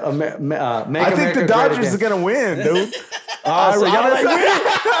 Make I think America the great Dodgers again. are gonna win, dude. Oh, so y'all ain't with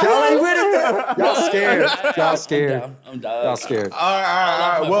it. Y'all ain't with it. Y'all scared. Y'all scared. I'm down. Y'all scared. All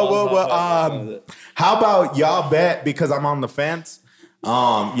right. Well. How about y'all bet because I'm on the fence?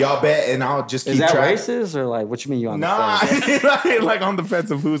 Y'all bet and I'll just keep Is that track. racist or like what you mean you on Nah, the fence? like on the fence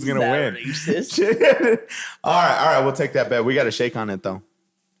of who's gonna win. Racist? All right. We'll take that bet. We got to shake on it though.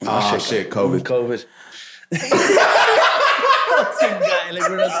 Oh shit, COVID. COVID. Same guy, like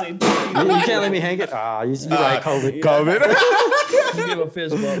we're not saying. You can't let me hang it. You like COVID. COVID. You give a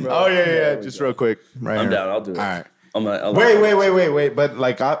fist bump, bro. Oh yeah. Just real quick. Right I'm here. down. I'll do it. All right. I'll Wait. But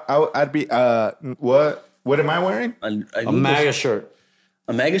like I'd be what am I wearing? A A MAGA shirt.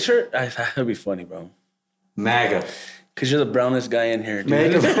 A MAGA shirt? That'd be funny, bro. MAGA. Because you're the brownest guy in here, dude.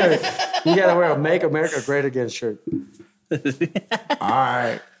 Make America. You gotta wear a Make America Great Again shirt. All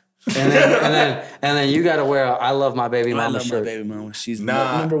right. And then you gotta wear a I love my baby I mama love shirt. my baby mama. She's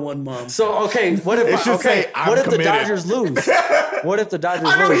Nah. number one mom. So okay, what if It should say, "I'm what if the committed." Dodgers lose? What if the Dodgers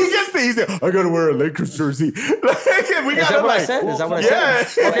I know he lose? gets the easy. I gotta wear a Lakers jersey. We Is that what I said? Is that what I Yeah.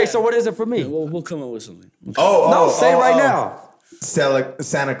 said? Okay, so what is it for me? We'll come up with something. No, say it right now.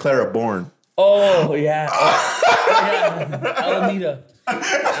 Santa Clara born. Oh, yeah. Alameda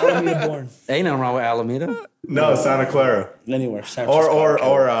born. Ain't nothing wrong with Alameda. No, Santa Clara. Anywhere. San Francisco.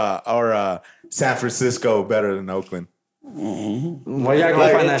 Or San Francisco better than Oakland. Where y'all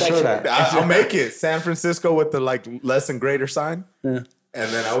gonna find that shirt at? I'll make it San Francisco with the like less and greater sign, and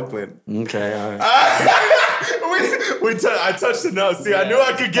then Oakland. Okay, all right. I touched the nose. See, I knew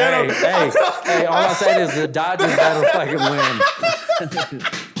I could get him. Hey, all I'm saying is the Dodgers better fucking win.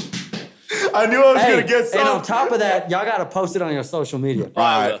 I knew I was gonna get some. And on top of that, y'all gotta post it on your social media. All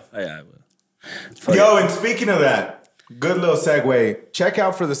right. I will. Yo, and speaking of that, good little segue. Check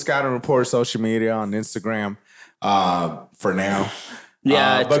out for the Scouting Report social media on Instagram for now.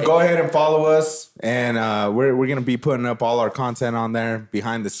 Yeah, but go ahead and follow us, and we're gonna be putting up all our content on there,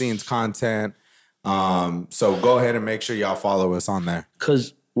 behind the scenes content. So go ahead and make sure y'all follow us on there.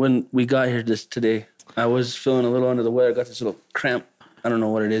 Because when we got here today, I was feeling a little under the weather. I got this little cramp. I don't know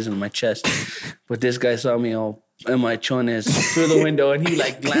what it is in my chest. But this guy saw me all in my chones through the window, and he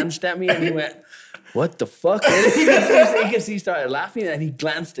like glanced at me, and he went, "What the fuck?" And he started laughing, and he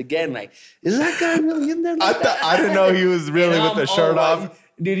glanced again, like, "Is that guy really in there?" Like that? I didn't know he was really And with the shirt off.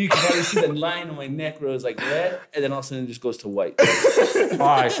 Dude, you can probably see the line on my neck where it was like red, and then all of a sudden it just goes to white. All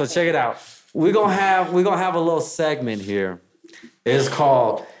right, so check it out. We're gonna have a little segment here. It's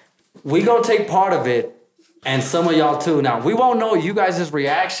called we gonna take part of it, and some of y'all too. Now we won't know you guys'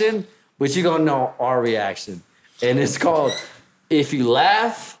 reaction, but you gonna know our reaction. And it's called If You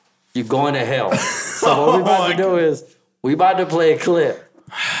Laugh, You're Going to Hell. So what we about to do is we about to play a clip.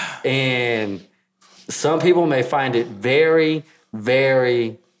 And some people may find it very,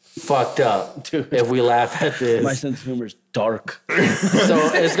 very fucked up if we laugh at this. My sense of humor is dark.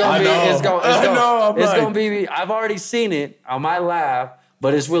 So it's gonna be. I've already seen it. I might laugh,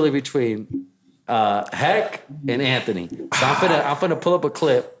 but it's really between Heck and Anthony. So I'm finna pull up a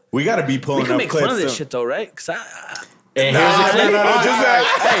clip. We got to be pulling We can up make clips. fun of this soon. shit though, right? And here's the clip.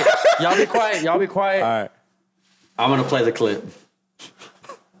 Hey, y'all be quiet. Y'all be quiet. All right. I'm gonna play the clip.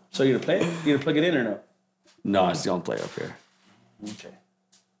 So you gonna play it? You gonna plug it in or no? No, I'm just gonna play up here. Okay.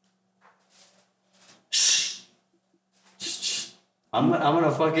 I'm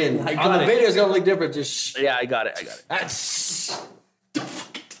gonna fucking. I got On the it. video, it's gonna look different. Just shh. Yeah, I got it.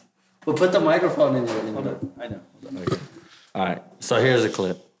 But put the microphone in there. I know. Okay. All right. So here's a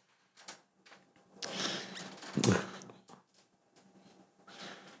clip.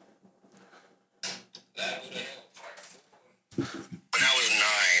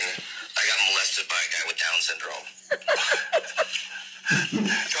 molested by a guy with Down syndrome. Don't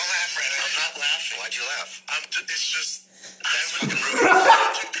laugh, Brandon. I'm not laughing. Why'd you laugh? It's just... That's fucking rude.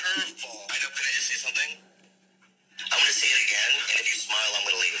 It's a curveball. I know. Can I just say something? I'm going to say it again, and if you smile, I'm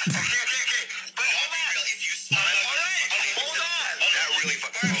going to leave. Okay. But hold on. If you smile... All right. Hold on. That really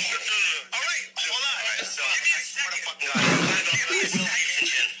fucking... All right. Hold on. All right. So, I swear to fucking God. I will pay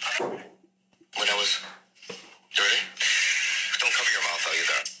attention. When I was... You ready? Don't cover your mouth, though,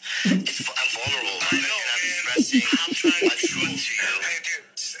 either. I'm vulnerable. I know. And I'm expressing my truth to you. Hey, dude.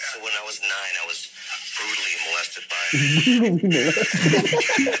 So when I was 9, I was brutally molested by...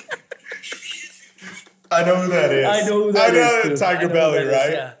 I know who that is. I know who that is, too. Tiger I know Belly, who that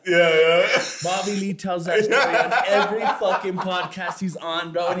is, right? Yeah. Bobby Lee tells that story on every fucking podcast he's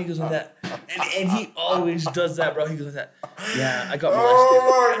on, bro. And he goes with that. And he always does that, bro. He goes with that. Yeah, I got molested.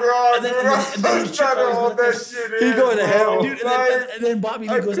 Oh my God, and then his chick always goes like this. He's going to hell. Dude, and then Bobby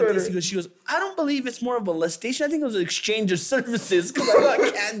Lee goes like this. She goes, I don't believe it's more of a molestation. I think it was an exchange of services because I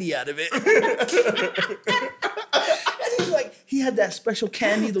got candy out of it. And he's like, he had that special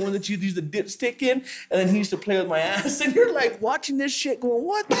candy, the one that you use the dipstick in, and then he used to play with my ass. And you're like watching this shit going,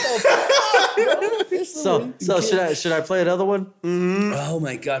 what the fuck, bro? So should I play another one? Mm-hmm. Oh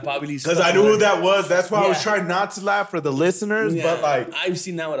my God, Bobby Lee's. Because I knew who that was. That's why I was Yeah. trying not to laugh for the listeners. Yeah, But like, I've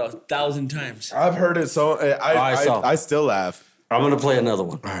seen that one 1,000 times. I've heard it so. I still laugh. I'm gonna play another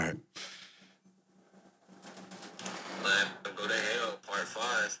one. All right. Go to hell, part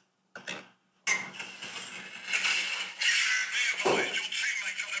 5.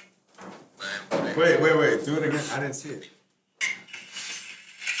 Wait. Do it again. I didn't see it.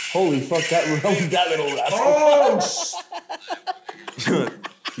 Holy fuck, that little rascal. Oh,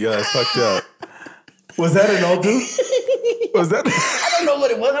 yeah, that's fucked up. Was that an old dude? Was that? I don't know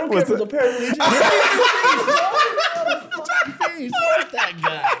what it was. I don't care if it was a paraplegic. Face. Fuck that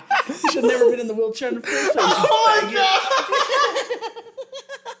guy. He should have never been in the wheelchair in the first place. Oh my God!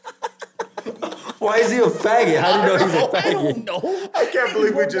 Why is he a faggot? How do you know he's a I don't faggot? know. I can't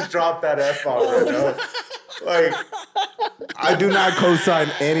believe we just dropped that F-bomb right now. Like, I do not co-sign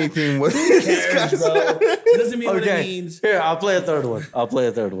anything with these guys. Bro. It doesn't mean what it Okay, means. here, I'll play a third one.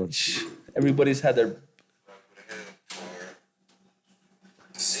 Everybody's had their...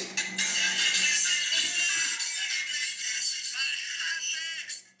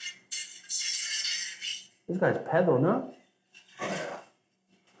 This guy's pedo, no?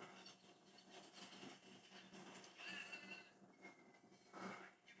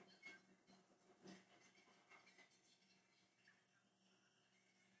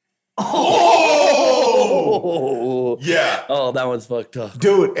 Oh! Yeah, Oh, that one's fucked up.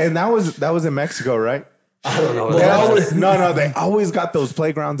 dude, and that was in Mexico, right? I don't know. They always, no, they always got those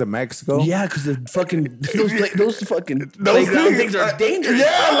playgrounds in Mexico. Yeah, because the fucking those fucking Those playground things are dangerous.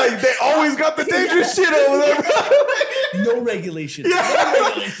 Yeah, like they always got the dangerous shit over there. Bro. No regulations. No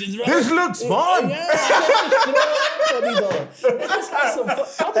regulations, bro. This looks fun. Yeah, let's have some fun.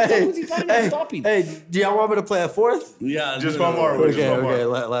 How the fuck was he talking about stopping? Hey, do y'all want me to play a fourth? Yeah, Just no, one more. no. Just one more.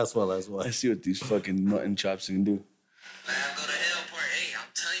 Last one. Let's see what these fucking mutton chops can do. Go to hell, part 8. I'll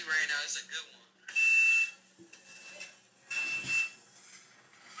tell you right now, it's a good one.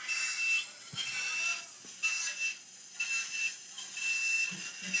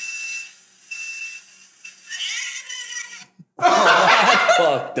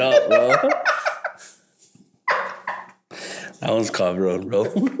 Fucked up, bro. That one's called road, bro.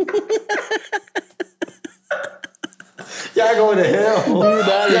 Y'all going to hell. Dude,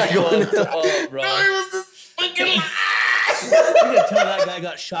 that is fucked up, bro. You can tell that guy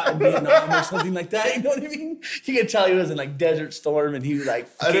got shot in Vietnam or something like that. You know what I mean? You can tell he was in like Desert Storm and he like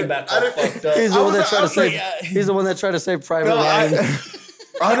came back all fucked up. He's the one that tried to save. yeah. He's the one that tried to save Private Ryan.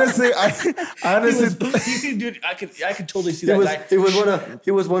 Honestly, Dude, I could totally see that guy. He was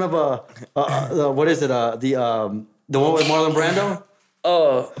one of what is it? The one with Marlon Brando?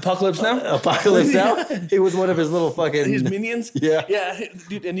 Apocalypse Now? Apocalypse Now? He was one of his little fucking His minions? Yeah. Yeah,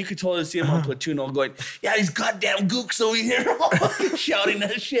 dude, and you could totally see him on Platoon all going, yeah, these goddamn gooks over here all fucking shouting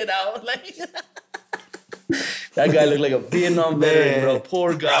that shit out. Like, that guy looked like a Vietnam veteran, bro.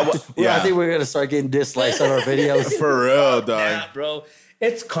 Poor guy. I think we're gonna start getting dislikes on our videos. for real, dog. Yeah, bro.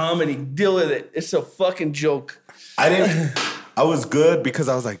 It's comedy. Deal with it. It's a fucking joke. I was good because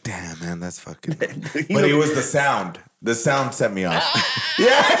I was like, damn, man, that's fucking. But it was the sound. The sound set me off.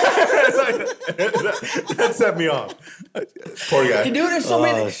 Yeah, that set me off. Poor guy. Dude, there's so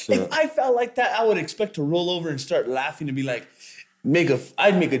many. shit. If I felt like that, I would expect to roll over and start laughing and be like,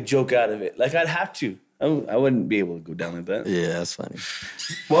 I'd make a joke out of it. Like I'd have to. I wouldn't be able to go down like that. Yeah, that's funny.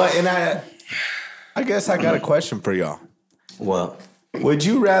 Well, and I guess I got a question for y'all. Well, Would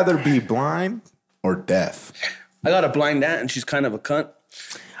you rather be blind or deaf? I got a blind aunt and she's kind of a cunt.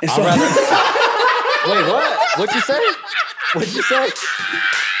 And so Wait, what? What'd you say? What'd you say?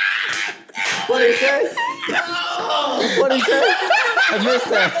 What'd he say? What'd he say? I missed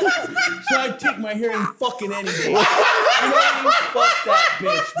that. So I'd take my hearing fucking any day. You know what I mean? Fuck that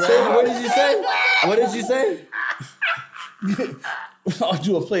bitch, bro. What did you say? What did you say? I'll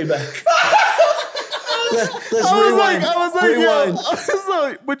do a playback. Let's rewind. I was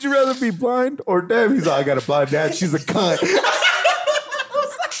like, would you rather be blind or deaf? He's like, I got a blind dad. She's a cunt.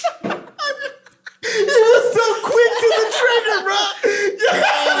 He was so quick to the trigger, bro.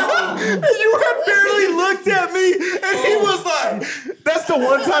 You had barely looked at me, and he was like, that's the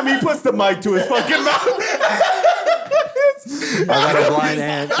one time he puts the mic to his fucking mouth. I got a blind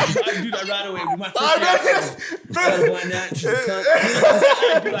aunt. Dude, I ran away with my first reaction. I got a blind aunt. She's a cunt.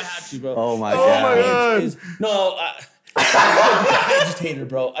 Dude, I had to, bro. Oh my god. No, I just hate her,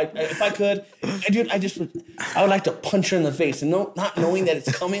 bro. If I could, I would like to punch her in the face, and not knowing that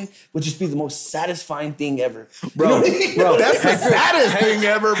it's coming would just be the most satisfying thing ever, Bro, That's the saddest thing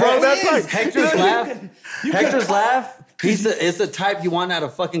ever, bro. That's like Hector's laugh. Hector's laugh. It's the type you want at a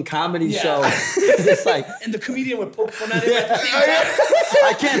fucking comedy show. It's like, and the comedian would poke fun at him at the same time.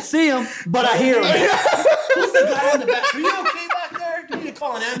 I can't see him, but I hear him. Who's the guy in the back? Are you okay back there? Do you need to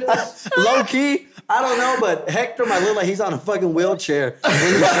call an ambulance? Low key, I don't know, but Hector might look like he's on a fucking wheelchair when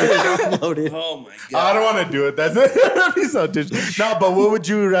the shit is uploaded. Oh my I god! don't want to do it. That'd be so digital. No, but what would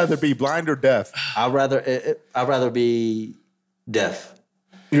you rather be, blind or deaf? I'd rather be deaf.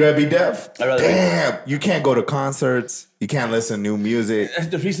 You rather be deaf? I'd rather be Damn, you can't go to concerts. You can't listen to new music.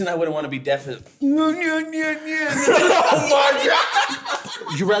 The reason I wouldn't want to be deaf is Oh my god!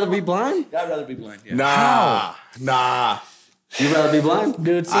 You rather be blind? I'd rather be blind. Yeah. Nah. You rather be blind?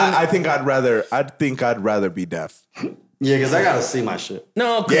 Dude. I think I'd rather be deaf. Yeah, because I gotta see my shit.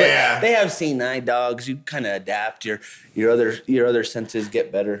 No, because Yeah. they have seen eye dogs. You kind of adapt. Your other senses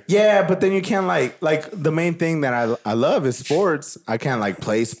get better. Yeah, but then you can't like the main thing that I love is sports. I can't like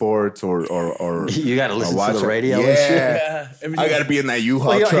play sports or You gotta listen watch to the it. radio Yeah. and shit. Yeah, I gotta be in that U-Haul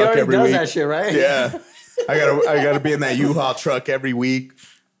Well, he truck already every does week. that shit, right? Yeah, I gotta be in that U-Haul truck every week.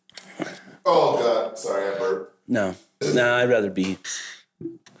 Oh god, sorry, I burped. No, I'd rather be.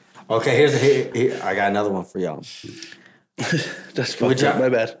 Okay, here, I got another one for y'all. That's fucked up. My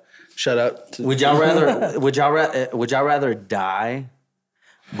bad. Shout out. Would y'all rather die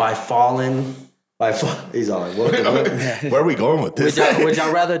by falling? He's all like, what? Where are we going with this? Would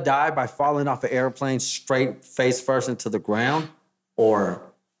y'all rather die by falling off an airplane straight face first into the ground, or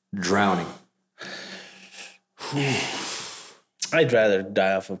drowning? I'd rather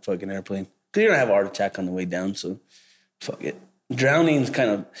die off a fucking airplane. Cause you're gonna have a heart attack on the way down. So, fuck it. Drowning's kind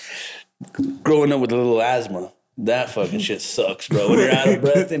of growing up with a little asthma. That fucking shit sucks, bro. When you're out of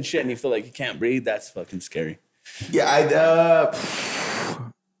breath and shit and you feel like you can't breathe, that's fucking scary. Yeah,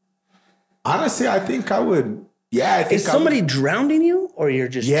 honestly, I think I would. Yeah, I think Is somebody drowning you, or you're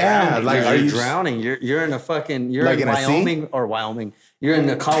just drowning? like Are you just- drowning? You're in a fucking Like in in a sea? Wyoming. You're in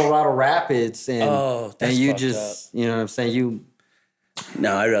the Colorado Rapids, and that's you fucked just you know what I'm saying.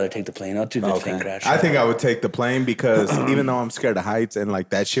 No, I'd rather take the plane. I'll do the plane crash. I think I would take the plane because even though I'm scared of heights and like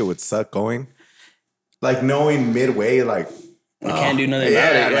that shit would suck going, like knowing midway, like you can't do nothing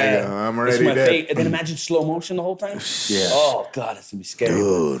about it. like, Yeah. I'm It's already my dead. fate. And then imagine slow motion the whole time. Yeah. Oh god, it's gonna be scary.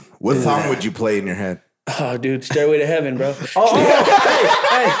 Dude, what song would you play in your head? Oh, dude, Stairway to Heaven, bro.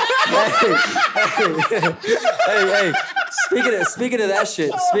 Hey! Speaking of that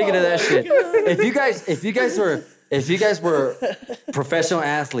shit. If you guys were professional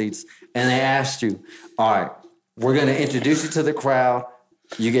athletes and they asked you, all right, we're gonna introduce you to the crowd.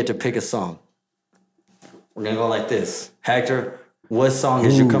 You get to pick a song. We're gonna go like this. Hector, what song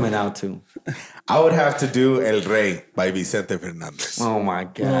is you coming out to? I would have to do El Rey by Vicente Fernandez. Oh my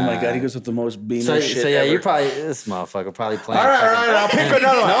god. Oh my god, he goes with the most beano So shit yeah, ever. you probably this motherfucker probably playing. All right, I'll pick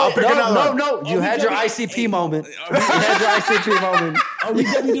another one. No. You had your ICP moment. You had your ICP moment. Are we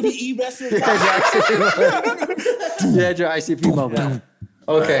WWE wrestlers? You had your ICP moment.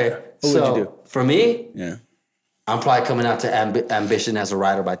 Okay, What would you do? For me, Yeah. I'm probably coming out to Ambition as a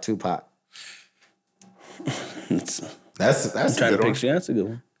Writer by Tupac. That's a Trying to good one. picture. Yeah, that's a good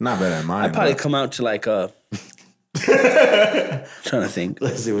one. Not better than mine. I'd probably but- come out to like trying to think.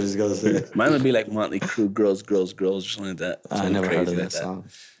 Let's see what he's gonna say. Mine would be like Motley Crue, Girls, Girls, Girls, or something like that. I Something never heard of crazy that like song.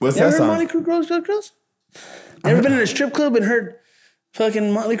 What's Never that heard Motley song? Crue, Girls, Girls, Girls? Never been in a strip club and heard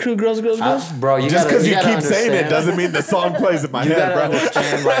fucking Motley Crue, Girls, Girls, Girls? Bro, you Just because you gotta keep saying it understand. doesn't mean the song plays in my You head, gotta bro.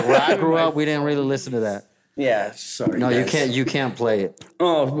 understand. Like where I grew up, we didn't really listen to that. Yeah, sorry. No, you guys. can't. You can't play it.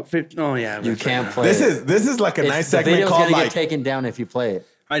 Oh yeah. You can't play This it. is like a nice The segment video's called gonna like. get taken down if you play it.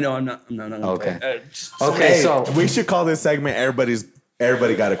 I know I'm not gonna Okay. play. Okay, Hey, so we should call this segment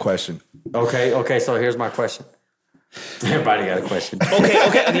Everybody Got a Question. okay, so here's my question. Everybody got a question. Okay.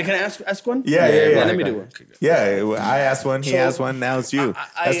 Can I ask one? Yeah. Let me do one. Okay, good. Yeah, I asked one, he asked one, now it's you.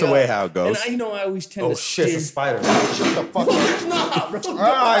 That's the way how it goes. And I always tend Oh to shit, it's a steer. spider. Shut the fuck up. It's not, bro.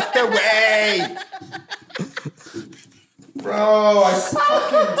 Oh, it's the way. Bro, I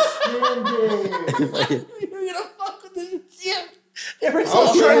fucking screamed it. You're gonna fuck with this shit. I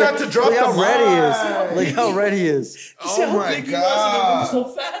was trying not to drop Look the how red he mic. is. Look how red he is. Oh my God. So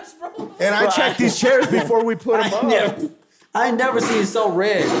fast, bro. And I checked these chairs before we put them up. I ain't never seen you so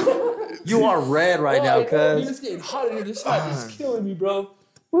red. You are red right now, Dude, cuz. it's getting hot in here. This light is killing me, bro.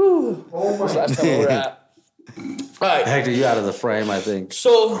 Woo. Oh my. Last time we're at. All right. Hector, you out of the frame, I think.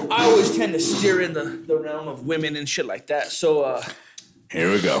 So I always tend to steer in the realm of women and shit like that. So Here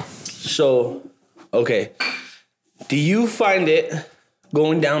we go. okay. Do you find it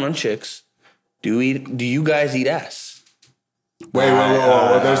going down on chicks? Do you guys eat ass? Wait,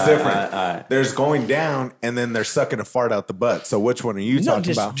 there's different. There's going down and then they're sucking a fart out the butt. So which one are you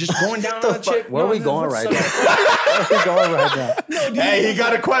talking about? Just going down on a chick. Where are we going right now? Where are we going right now? Hey, he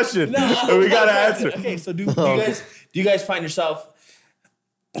got a question. We got to answer. Okay, so do you guys find yourself?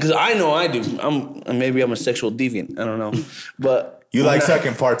 Because I know I do. Maybe I'm a sexual deviant. I don't know, but You like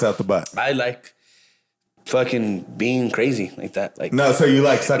sucking farts out the butt? I like fucking being crazy like that. Like No, so you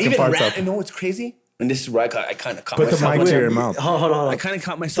like sucking even farts rat. out. You know what's crazy? And this is where I kind of caught Put the myself. mic to your mouth. Hold on. I kind of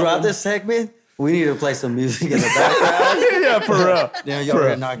caught myself. Throughout this segment, we need to play some music in the background. Yeah, for real. Damn, y'all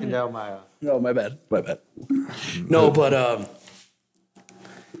are knocking down my... No, my bad. No, but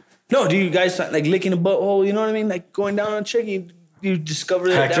no. Do you guys like licking a butthole? You know what I mean? Like going down on a chick, you discover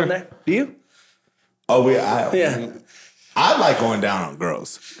that Hector? down there. Do you? Oh, Yeah. I like going down on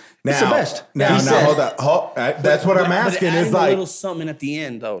girls. Now, the best. Now, He said- hold up. That's what I'm asking. But Is adding a like, little something at the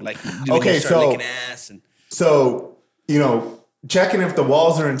end though, like Okay, start so- licking ass and so, checking if the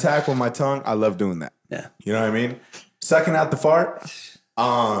walls are intact with my tongue. I love doing that. yeah. You know what I mean? Sucking out the fart.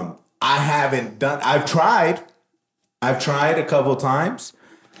 I haven't done. I've tried a couple times.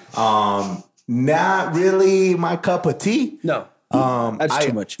 Not really my cup of tea. No, that's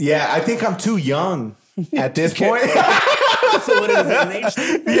too much. Yeah, I think I'm too young at this point. So what is it? An age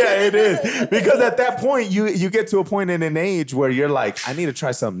thing? Yeah, it is. Because at that point, you get to a point in an age where you're like, I need to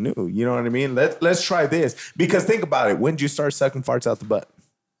try something new. You know what I mean? Let's try this. Because think about it. When did you start sucking farts out the butt?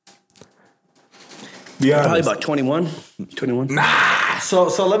 Be honest. Probably about 21.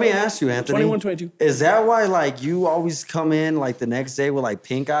 So let me ask you, Anthony. 21, 22. Is that why like you always come in like the next day with like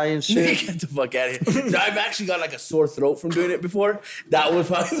pink eye and shit? Get the fuck out of here. I've actually got like a sore throat from doing it before. That was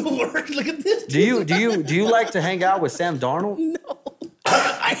probably the worst. Look at this. Do you like to hang out with Sam Darnold? No.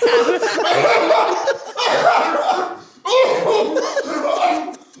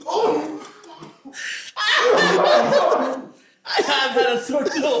 I have had a sore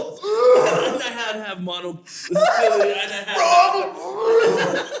throat. And I had to have mono. What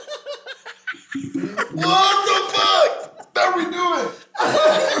the fuck? What are we doing?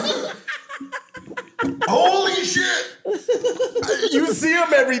 Holy shit. You see him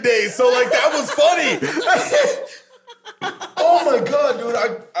every day, so like that was funny. Oh my god, dude.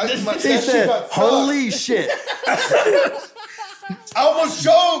 My, He that shit said, got stuck. "Holy shit!" I almost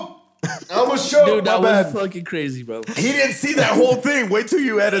choked. Dude, that my bad. was fucking crazy, bro. He didn't see that whole thing. Wait till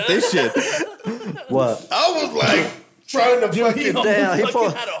you edit this shit. What? I was like trying to fucking. Damn, he,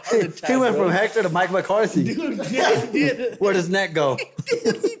 fucking had a heart attack, he went bro. from Hector to Mike McCarthy. Dude, yeah, he did. Where'd his neck go?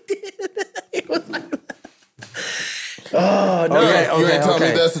 Oh, no. Okay, You ain't telling me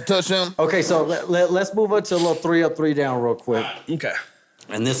okay. that's a touchdown? Okay, so let's move on to a little 3 up, 3 down real quick. Okay.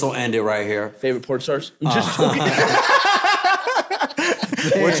 And this will end it right here. Favorite porn stars? I'm just joking.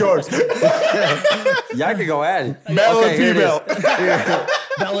 What's yours? Y'all can go at it. Male or here it is. female?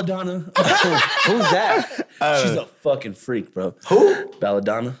 Belladonna. Who's that? She's a fucking freak, bro. Who?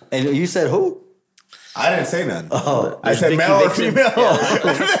 Belladonna. And you said who? I didn't say nothing. Oh, I said Vicky male or Vixen. female.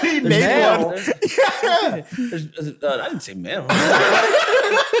 He named male. one. I didn't say male.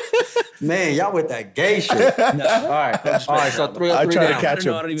 Man, y'all with that gay shit. All right. So 3 up, I 3 try to down. catch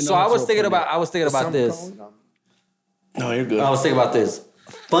him. I don't even know So I what's was so thinking funny. about this. No, you're good. I was thinking about this.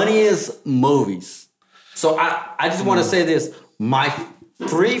 Funniest movies. So I just want to say this. My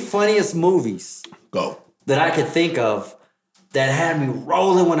 3 funniest movies Go. that I could think of that had me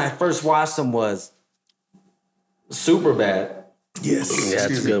rolling when I first watched them was Superbad. Yes. Yeah,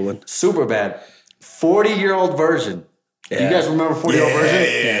 that's a good one. Superbad. 40-year-old version. Do you Yeah. guys remember 40-year-old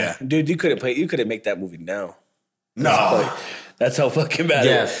version? Yeah. Dude, you couldn't make that movie now. No. That's how fucking bad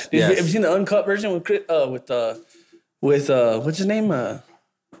Yes, it is. yes. Have you seen the uncut version with what's his name?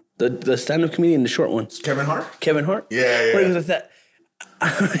 The stand-up comedian, the short one. Kevin Hart? Kevin Hart? Yeah. What he goes like that?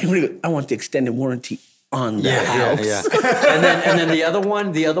 I want the extended warranty on the house. Yeah. and then the other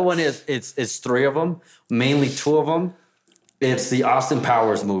one is it's three of them, mainly two of them. It's the Austin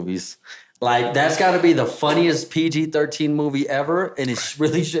Powers movies. Like, that's got to be the funniest PG-13 movie ever, and it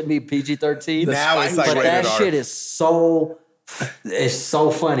really shouldn't be PG-13. Now it's like but rated that R. shit is so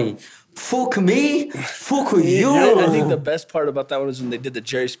funny. Fuck me, fuck you. I think the best part about that one is when they did the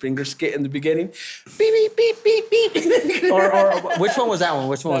Jerry Springer skit in the beginning. Beep, beep, beep, beep, beep. or which one was that one?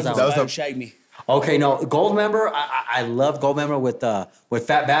 Which one was that That one? was Shag Me. Okay, no, Goldmember. I love Goldmember with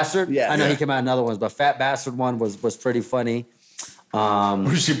Fat Bastard. Yeah, I know yeah. he came out in other ones, but Fat Bastard one was pretty funny.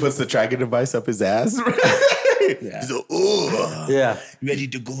 Where she puts the tracking device up his ass. Yeah. He's like, ooh. Yeah. Ready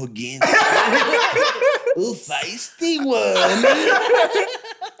to go again. Ooh, feisty one.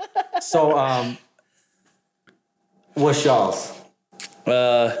 So, what's y'all's?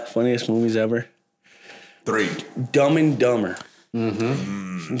 Funniest movies ever. 3. Dumb and Dumber.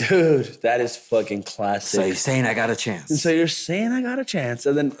 Mm-hmm. Dude, that is fucking classic. So you're saying I got a And chance? so you're saying I got a chance.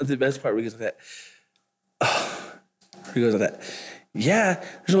 And then the best part, he goes like that. Yeah,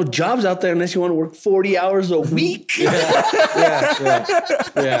 there's no jobs out there unless you want to work 40 hours a week. Yeah.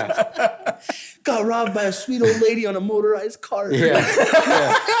 Got robbed by a sweet old lady on a motorized cart.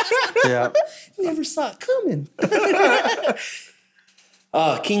 Yeah. Never saw it coming.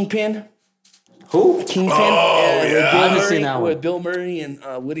 Kingpin. Who? Kingpin. Oh, with yeah. Bill I haven't Murray, seen that one. with Bill Murray and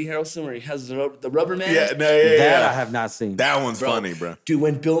Woody Harrelson, where he has the rubber man. Yeah, That I have not seen. That one's funny, bro. Dude,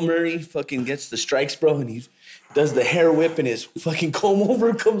 when Bill Murray fucking gets the strikes, bro, and he does the hair whip and his fucking comb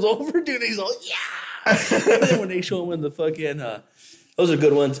over comes over, dude, he's all, yeah. And then when they show him in the fucking, those are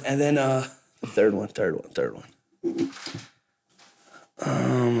good ones. And then the third one.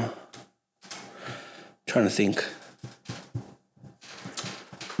 Trying to think.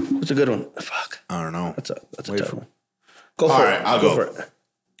 What's a good one? Fuck. I don't know. That's a Wait tough for- one. Go for All it. right, I'll go. for it.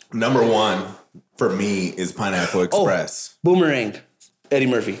 Number 1 for me is Pineapple Express. Boomerang. Eddie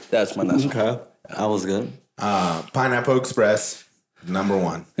Murphy. That's my last one. Okay. That was good. Pineapple Express, number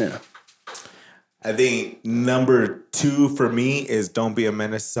 1. Yeah. I think number 2 for me is Don't Be a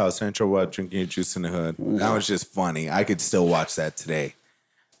Menace to South Central while drinking your juice in the hood. That was just funny. I could still watch that today.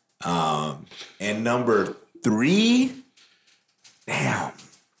 And number 3, damn,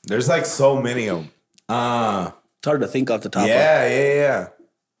 there's like so many of them. It's hard to think off the top. Yeah.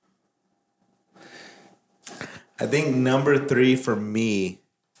 I think number 3 for me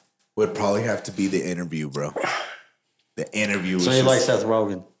would probably have to be The Interview, bro. The Interview was So you like Seth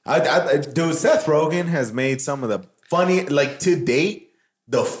Rogen? Dude, Seth Rogen has made some of the funny, like to date,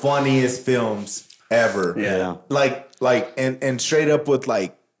 the funniest films ever. Yeah. Like, and straight up with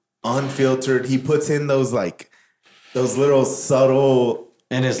like unfiltered, he puts in those little subtle.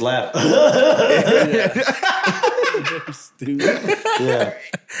 In his lap. Stupid. Yeah.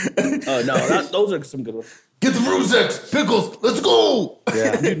 Oh, no. Those are some good ones. Get the fruit sex, pickles, let's go.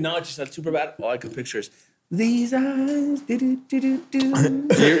 Yeah. Dude, now it's just that super bad. All I can picture is these eyes. Do. Do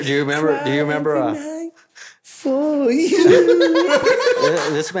you remember? For you.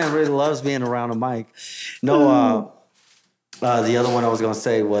 This man really loves being around a mic. No, the other one I was gonna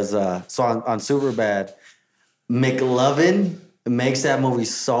say was so on Superbad, McLovin makes that movie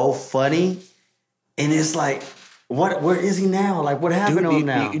so funny, and it's like, where is he now? Like, what happened to him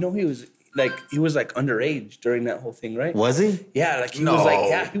now? You know, he was like underage during that whole thing, right? Was he? Yeah, like he No.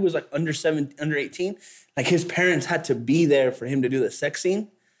 was like under 18. Like his parents had to be there for him to do the sex scene.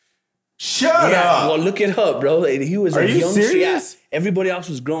 Shut Yeah, up. well, look it up, bro. He was Are a you young serious? Yeah, everybody else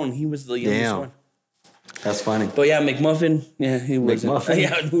was grown. He was the youngest Damn. one. That's funny. But yeah, McMuffin. Yeah, he was. McMuffin?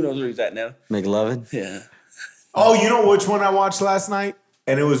 Yeah, who knows where he's at now? McLovin. Yeah. Oh, you know which one I watched last night?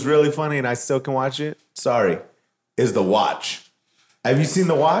 And it was really funny and I still can watch it? Sorry. Is The Watch. Have you seen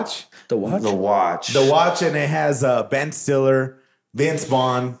The Watch? The what? The Watch. The Watch, and it has Ben Stiller, Vince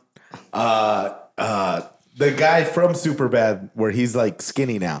Vaughn, the guy from Superbad where he's like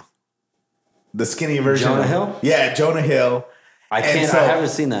skinny now. The skinny version. Jonah Hill? Yeah, Jonah Hill. I And can't. so- I haven't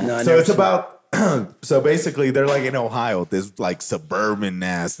seen that. No, I So never it's seen about so basically they're like in Ohio, this like suburban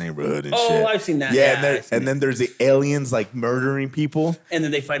ass neighborhood and Oh, shit. I've seen that. Yeah, Yeah, I've seen and then there's the aliens like murdering people. And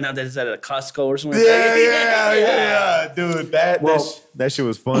then they find out that it's at a Costco or something. Yeah, dude. Well- That shit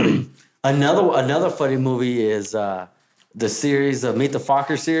was funny. Another funny movie is the series, Meet the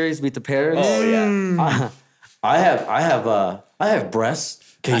Fokker series, Meet the Parents. Oh yeah. I have breasts.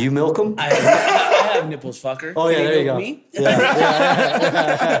 Can you milk them? I have nipples, fucker. Oh, yeah, Can there you milk go. Me?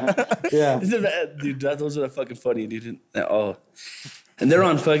 Yeah. Dude, those are fucking funny, dude. Oh, And they're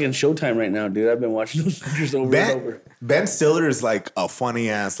on fucking Showtime right now, dude. I've been watching those pictures over and over. Ben Stiller is like a funny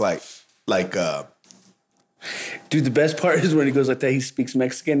ass, Dude, the best part is when he goes like that, he speaks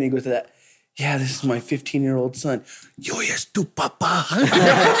Mexican and he goes to that, yeah, this is my 15-year-old son. Yo es tu papá.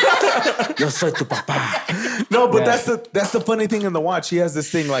 Yo soy tu papá. No, but that's the funny thing in the watch. He has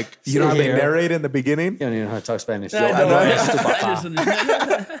this thing like, you know how they narrate in the beginning? You don't even know how to talk Spanish. I Yo, know. es tu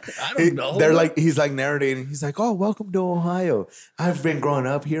papá. I don't know. They're like, he's like narrating. He's like, oh, welcome to Ohio. I've been growing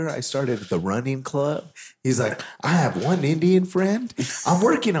up here. I started at the running club. He's like, I have one Indian friend. I'm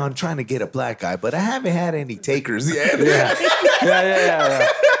working on trying to get a black guy, but I haven't had any takers yet.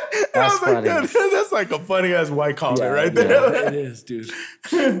 Yeah. That's funny. Like, that's like a funny ass white comment right there. Yeah, it is, dude.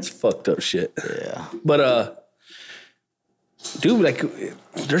 It's fucked up shit. Yeah. But dude, like,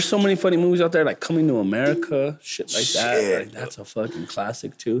 there's so many funny movies out there, like Coming to America, shit like that. Shit. Like, that's a fucking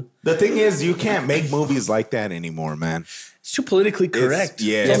classic too. The thing is, you can't make movies like that anymore, man. It's too politically correct.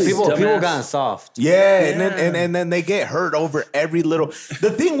 Yeah, people gotten soft. Yeah, and then they get hurt over every little.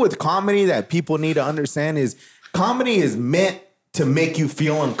 The thing with comedy that people need to understand is comedy is meant to make you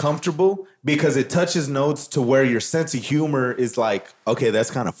feel uncomfortable because it touches notes to where your sense of humor is like, okay, that's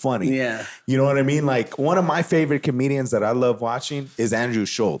kind of funny. Yeah. You know what I mean? Like one of my favorite comedians that I love watching is Andrew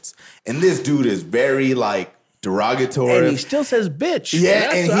Schultz. And this dude is very like derogatory. And he still says bitch.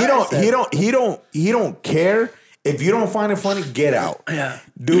 Yeah, and he don't care. If you don't find it funny, get out. Yeah.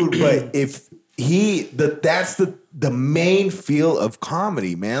 Dude, but if that's the main feel of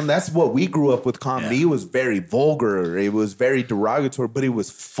comedy, man. That's what we grew up with comedy. Yeah. It was very vulgar. It was very derogatory, but it was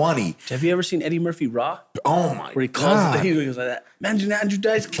funny. Have you ever seen Eddie Murphy Raw? Oh my Where he calls God. he goes like that. Imagine Andrew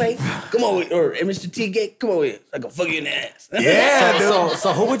Dice Clay. Come on, or Mr. T Gate. Come on, I can fuck you in the ass. Yeah, dude.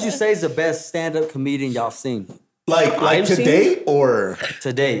 So who would you say is the best stand-up comedian y'all seen like I've to seen- date or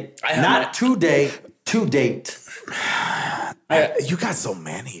to date? I have Not not. to date, to date. you got so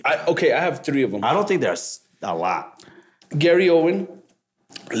many. I have 3 of them. I don't think there's a lot. Gary Owen,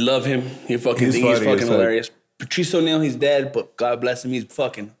 love him. He's funny, fucking he's hilarious. Patrice O'Neal, he's dead, but God bless him, he's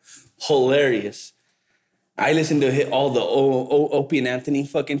fucking hilarious. I listen to all the Opie and Anthony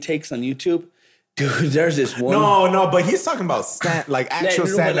fucking takes on YouTube. Dude, there's this one. No, but he's talking about actual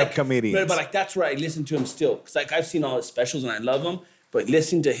but stand-up like, comedians. But like that's where I listen to him still. Cause like I've seen all his specials and I love him. But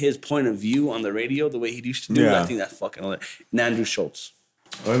listening to his point of view on the radio, the way he used to do it, I think that's fucking hilarious. And Andrew Schultz.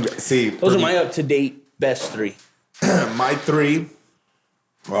 See, Those are my up-to-date best 3. my 3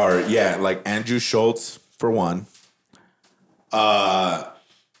 are like Andrew Schultz for one.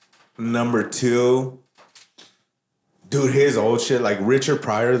 Number 2, dude, his old shit, like Richard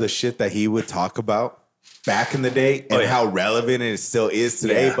Pryor, the shit that he would talk about back in the day and how relevant it still is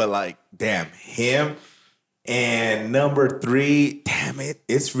today. Yeah. But like, damn, him. And number 3, damn it,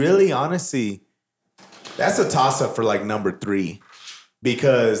 it's really honestly, that's a toss-up for like number 3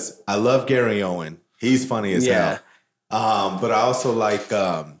 because I love Gary Owen. He's funny as hell. But I also like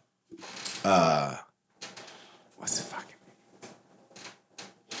what's the fucking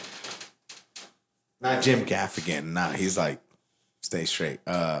not Jim Gaffigan. Nah, he's like stay straight.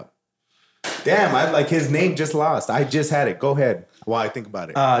 Damn, I like his name just lost. I just had it. Go ahead while I think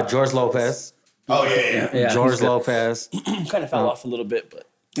about it. George Lopez. Oh yeah. Yeah, George he's good. Lopez. Kind of fell off a little bit, but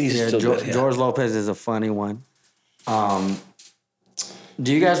he's Yeah, still good. Yeah. George Lopez is a funny one.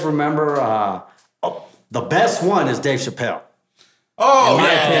 Do you guys remember? The best one is Dave Chappelle. Oh In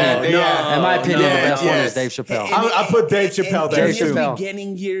my yeah. opinion, Yeah. In my opinion, the best one yes. is Dave Chappelle. I put Dave Chappelle In there his too. Chappelle.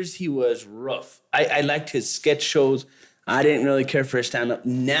 beginning years, he was rough. I liked his sketch shows. I didn't really care for his stand-up.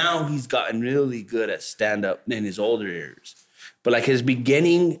 Now he's gotten really good at stand-up in his older years. But like his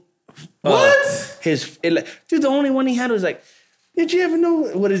beginning... What? Dude, the only one he had was like, did you ever know...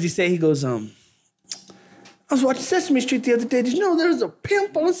 What does he say? He goes, I was watching Sesame Street the other day. Did you know there's a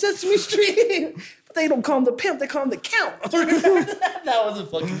pimp on Sesame Street? But they don't call him the pimp. They call him the count. That was a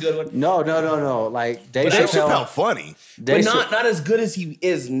fucking good one. No. Like Dave Dave Chappelle. Chappelle funny. But not as good as he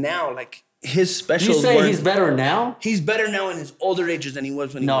is now. Like his specials. You say weren't- he's better now? He's better now in his older ages than he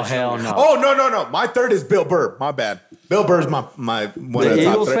was when he No, was hell younger. no. Oh no. My 3rd is Bill Burr. My bad. Bill Burr's my one of The the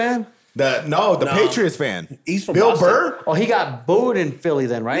top Eagles 3. fan? The Patriots fan. He's from Bill Boston. Burr. Oh, he got booed in Philly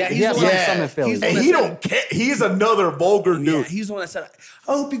then, right? Yeah, he's he has the one- some in Philly. he's the And one he that don't care. He's another vulgar Yeah, dude. he's the one that said,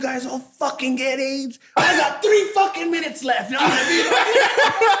 I hope you guys all fucking get AIDS. I got 3 fucking minutes left. Now I'm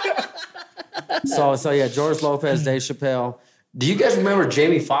gonna be So yeah, George Lopez, Dave Chappelle. Do you guys remember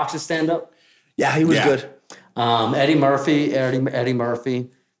Jamie Foxx's stand-up? Yeah, he was Yeah. good. Eddie Murphy.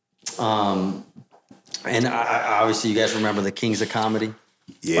 And obviously you guys remember the Kings of Comedy.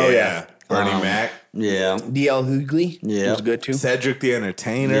 Yeah. Oh, yeah. Bernie Mac. Yeah. DL Hughley. Yeah. was good too. Cedric the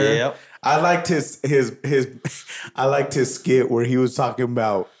Entertainer. Yep. I liked his I liked his skit where he was talking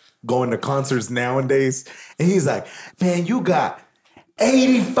about going to concerts nowadays, and he's like, "Man, you got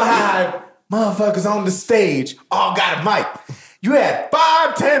 85 motherfuckers on the stage, all got a mic. You had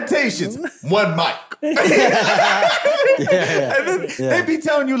 5 Temptations, 1 mic." And then they be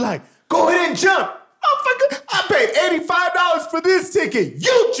telling you like, "Go ahead and jump." Motherfucker, I paid $85 for this ticket.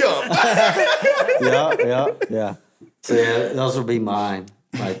 You jump. Yeah. So yeah, those would be mine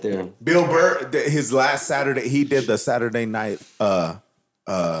right there. Bill Burr, his last Saturday, he did the Saturday night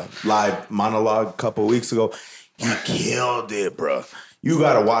live monologue a couple weeks ago. He killed it, bro. You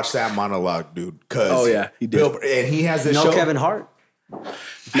gotta watch that monologue, dude. Oh yeah, he did. Bill, and he has this show. Kevin Hart.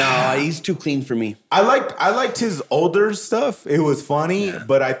 No, he's too clean for me. I liked his older stuff. It was funny,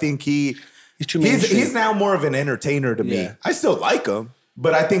 but I think he's he's now more of an entertainer to me. I still like him,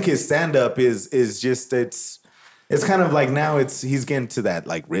 but I think his stand up is just it's kind of like now he's getting to that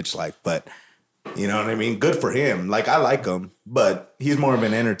like rich life, but you know what I mean? Good for him. Like I like him, but he's more of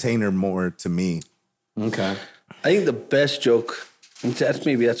an entertainer more to me. Okay. I think the best joke, and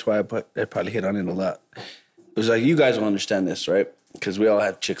that's why I probably hit on it a lot. It was like, you guys will understand this, right? Because we all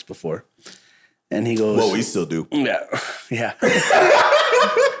had chicks before. And he goes, well, we still do. Yeah.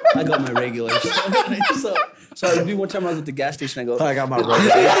 I got my regulars. so one time I was at the gas station, I go, I got my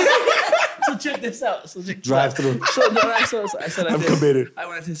regulars. So check this out. Drive through. So I said, I'm committed. I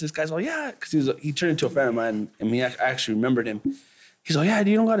went to this guy's, yeah, because he turned into a friend of mine, and I actually remembered him. He's like, yeah,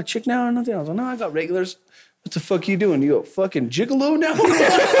 you don't got a chick now or nothing? I was like, no, I got regulars. What the fuck you doing? You go fucking gigolo now?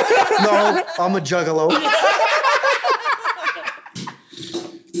 No, I'm a juggalo.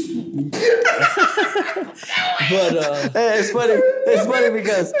 But hey, it's funny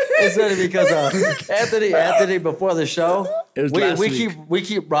because Anthony before the show, we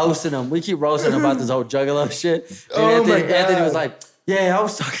keep roasting him. We keep roasting him about this whole juggalo shit. And Anthony was like, yeah, I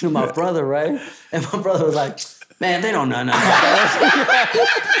was talking to my brother, right? And my brother was like, man, they don't know nothing about that.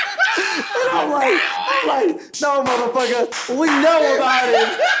 And I'm like, no, motherfucker, we know about it.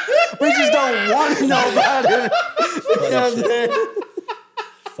 We just don't want to know about it. You know what I'm saying?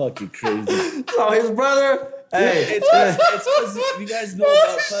 Fucking crazy. So his brother, hey. It's because you guys know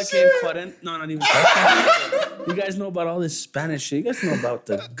about fucking No, not even. You guys know about all this Spanish shit. You guys know about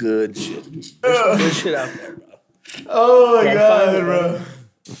the good shit. There's some good shit out there, bro. Oh my God, bro.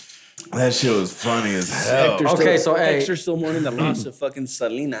 That shit was funny as hell. Hector's still mourning the loss of fucking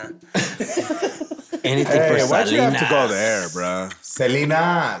Selena. Anything for Selena. Why'd you have to go there, bro?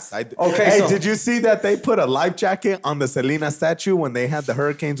 Selena's. Did you see that they put a life jacket on the Selena statue when they had the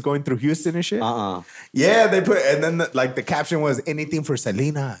hurricanes going through Houston and shit? Yeah, they put, and then the caption was anything for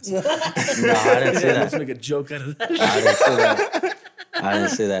Selena's. No, I didn't see that. Let's make a joke out of that. I didn't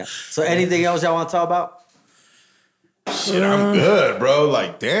see that. So anything else y'all want to talk about? Shit, I'm good, bro.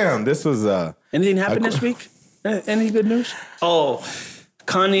 Like, damn, this was Anything happened this week? Any good news? Oh,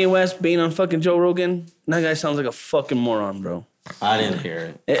 Kanye West being on fucking Joe Rogan. That guy sounds like a fucking moron, bro. I didn't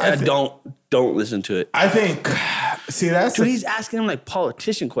hear it. Don't listen to it. I think. See, that's dude. He's asking him like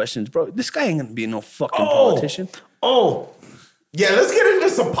politician questions, bro. This guy ain't gonna be no fucking politician. Yeah, let's get into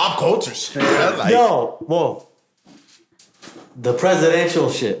some pop culture shit. Whoa. The presidential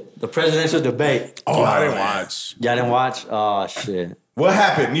shit. The presidential debate. I didn't watch. Y'all didn't watch? Oh, shit. What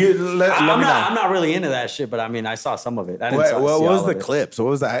happened? I'm not really into that shit, but I mean, I saw some of it. What was the clips? What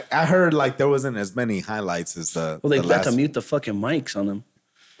was that? I heard like there wasn't as many highlights as the. Well, they got to mute the fucking mics on them.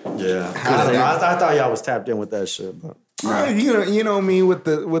 Yeah, I thought y'all was tapped in with that shit, but you know me with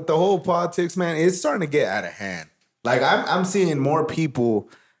the whole politics, man. It's starting to get out of hand. Like I'm seeing more people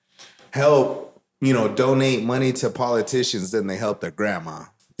help. Donate money to politicians than they help their grandma.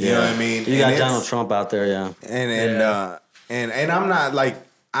 You know what I mean? You got Donald Trump out there, yeah. And I'm not like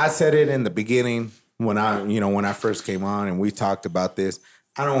I said it in the beginning when I first came on and we talked about this.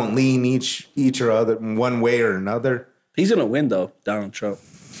 I don't lean each or other one way or another. He's gonna win though, Donald Trump.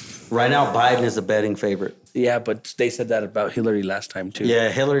 Right now, Biden is a betting favorite. Yeah, but they said that about Hillary last time too. Yeah,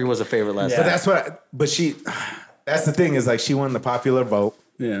 Hillary was a favorite last time. That's the thing is like she won the popular vote.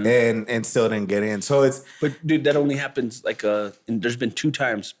 Yeah. And still didn't get in. So but dude, that only happens like and there's been 2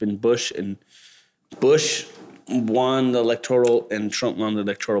 times. Been Bush won the electoral and Trump won the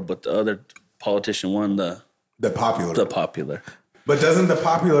electoral, but the other politician won the popular. But doesn't the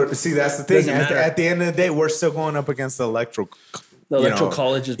popular see? That's the thing. At the end of the day, we're still going up against the electoral. The electoral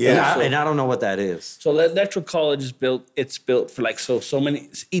college is built. Yeah, and I don't know what that is. So the electoral college is built. It's built for like so many.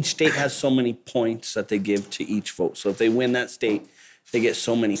 Each state has so many points that they give to each vote. So if they win that state, they get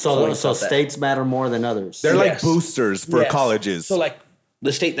so many points. So states matter more than others. They're like boosters for colleges. So like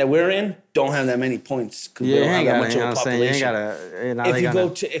the state that we're in don't have that many points because we don't have that much of a population. You ain't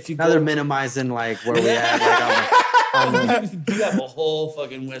gotta. If you go, they're minimizing like where we at. Like, you have a whole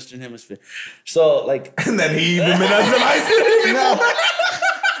fucking Western Hemisphere. So like, And then he even minimized it even more.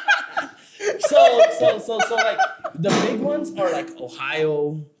 So like the big ones are like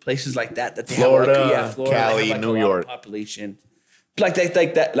Ohio, places like that they Florida, have like, Florida, Cali, they have like New a lot York. of population. Like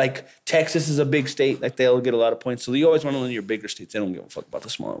that, like Texas is a big state. Like they'll get a lot of points. So you always want to win your bigger states. They don't give a fuck about the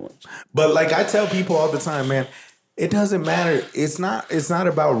smaller ones. But like I tell people all the time, man, it doesn't matter. It's not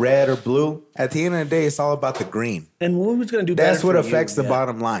about red or blue. At the end of the day, it's all about the green. And who's gonna do? That's what better for affects you? the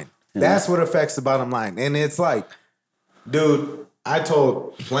bottom line. That's what affects the bottom line. And it's like, dude, I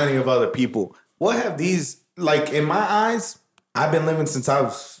told plenty of other people, what have these, like in my eyes, I've been living since I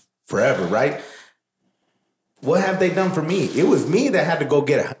was forever, right? What have they done for me? It was me that had to go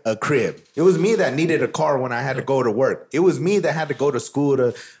get a crib. It was me that needed a car when I had to go to work. It was me that had to go to school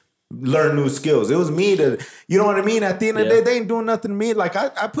to learn new skills. It was me to, you know what I mean? At the end of the day, they ain't doing nothing to me. Like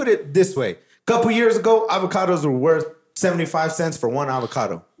I put it this way. A couple years ago, avocados were worth 75 cents for one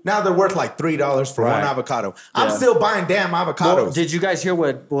avocado. Now they're worth like $3 for one avocado. I'm still buying damn avocados. well, did you guys hear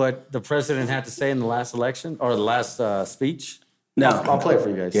what the president had to say in the last election or the last speech? No. I'll play it for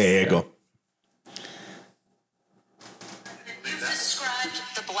you guys. Yeah, go. You've described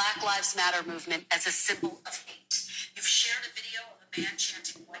the Black Lives Matter movement as a symbol of hate. You've shared a video of a man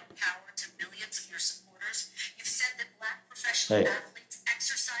chanting white power to millions of your supporters. You've said that black professional athletes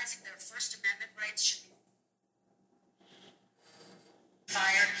exercising their First Amendment rights should be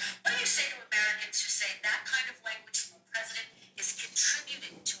fired. What do you say to Americans who say that kind of language from a president is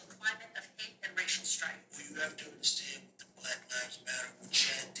contributing to a climate of hate and racial strife? Well, you have to understand what the Black Lives Matter were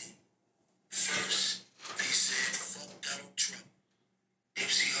chanting. First, they said, fuck Donald Trump,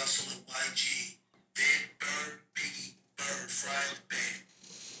 Nipsey Hussle and YG, then Bird, Piggy, Bird, Fry the Band.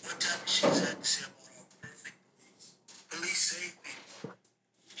 What type of shit is that to say about our perfect police? Police save me.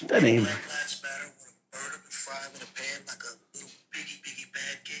 That ain't. Black Lives Matter would have burned them and fried them in a pan like a little piggy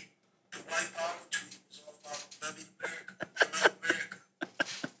pancake. The White Power tweet was all about loving America. I love America.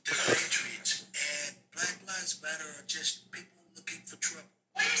 The Patriots and Black Lives Matter are just people looking for trouble.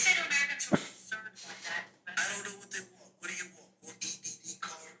 What do you say to Americans who are concerned like that? I don't know what they want. What do you want? More EDD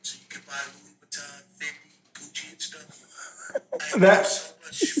cards so you can buy Louis Vuitton, Fendi, Gucci, and stuff. I That- have so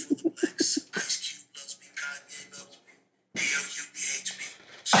much for the blacks. Ice Cube loves me. Kanye loves me. DLUB hates me.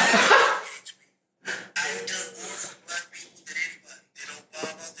 Hates me. I have done more for black people than anybody. Then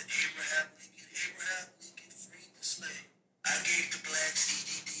Obama, then Abraham Lincoln. Abraham Lincoln freed the slave. I gave the blacks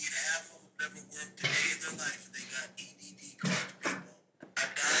EDD and half of them never worked a day in their life and they got EDD cards, people. I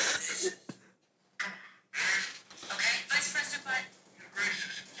got this. Okay, Vice President Biden.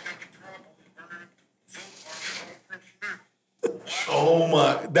 Oh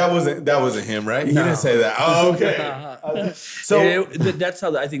my, that wasn't him, right? He didn't say that. Oh, okay. So Yeah, that's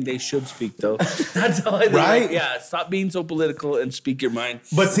how I think they should speak, though. That's how I think. Right? Like, yeah, stop being so political and speak your mind.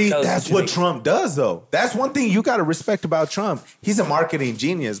 But see, Tell us that's you what think. Trump does, though. That's one thing you got to respect about Trump. He's a marketing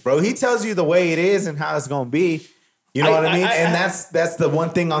genius, bro. He tells you the way it is and how it's going to be. You know what I mean? And that's the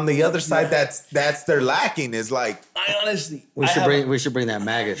one thing on the other side that's they're lacking is like, I honestly, We should bring that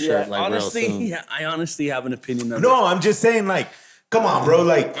MAGA shirt like honestly, real soon. yeah, I honestly have an opinion on it. no, I'm just saying, like, come on, bro.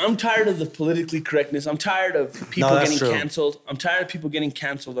 Like, I'm tired of the politically correctness. I'm tired of people that's getting true. canceled. I'm tired of people getting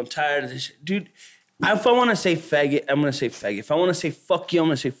canceled. I'm tired of this shit. Dude. If I want to say faggot, I'm gonna say faggot. If I want to say fuck you, I'm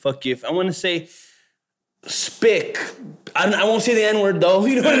gonna say fuck you. If I want to say spick, I won't say the N word though.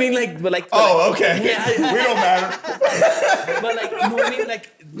 You know what I mean? okay. Yeah, we don't matter. But like, you know what I mean?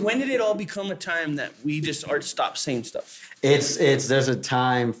 Like, when did it all become a time that we just stop saying stuff? It's there's a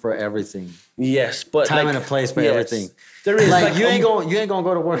time for everything. Yes, but Time like, and a place for yes, everything. There is Like you ain't gonna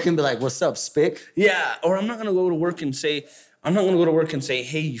go to work and be like, "What's up, spick?" Yeah, or I'm not gonna go to work and say,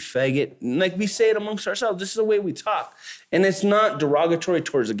 "Hey, you faggot." And like we say it amongst ourselves. This is the way we talk, and it's not derogatory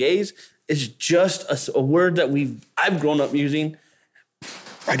towards the gays. It's just a word that I've grown up using.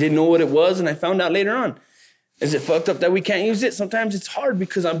 I didn't know what it was, and I found out later on. Is it fucked up that we can't use it? Sometimes it's hard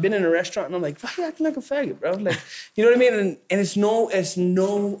because I've been in a restaurant and I'm like, why are you acting like a faggot, bro? Like, you know what I mean? And it's no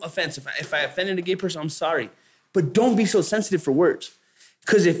offense. If I offended a gay person, I'm sorry. But don't be so sensitive for words.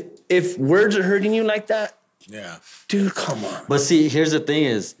 Because if words are hurting you like that, Yeah. dude, come on. But see, here's the thing: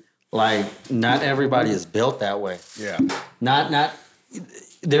 is like not everybody is built that way. Yeah. Not.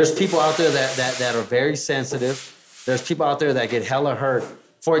 There's people out there that are very sensitive. There's people out there that get hella hurt.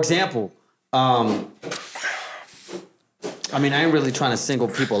 For example, I mean, I ain't really trying to single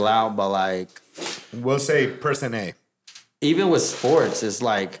people out, but like, We'll say person A. even with sports, it's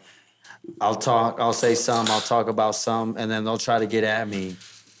like I'll say some, I'll talk about some, and then they'll try to get at me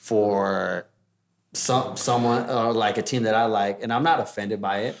for someone or like a team that I like, and I'm not offended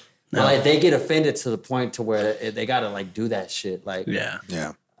by it. No. But like they get offended to the point to where they gotta like do that shit. Like yeah.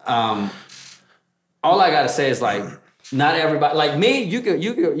 All I gotta say is like not everybody like me. You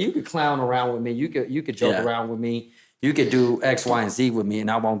could clown around with me. You could joke around with me. You could do X, Y, and Z with me, and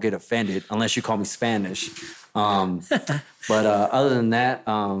I won't get offended unless you call me Spanish. But other than that,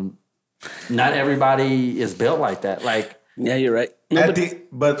 not everybody is built like that. Like, yeah, you're right. No,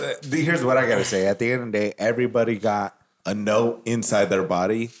 Here's what I gotta say. At the end of the day, everybody got a note inside their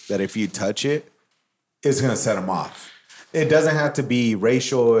body that if you touch it, it's gonna set them off. It doesn't have to be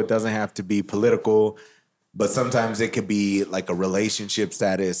racial. It doesn't have to be political. But sometimes it could be like a relationship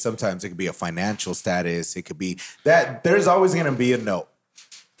status. Sometimes it could be a financial status. It could be that there's always going to be a no.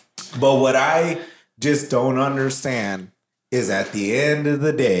 But what I just don't understand is at the end of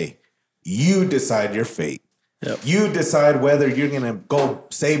the day, you decide your fate. Yep. You decide whether you're going to go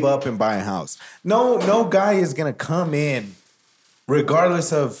save up and buy a house. No guy is going to come in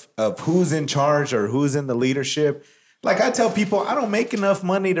regardless of who's in charge or who's in the leadership. Like I tell people, I don't make enough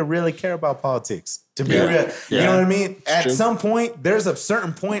money to really care about politics. To be real, you know what I mean? At some point, there's a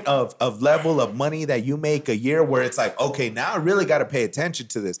certain point of level of money that you make a year where it's like, okay, now I really got to pay attention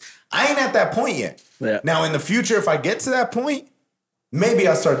to this. I ain't at that point yet. Yeah. Now, in the future, if I get to that point, maybe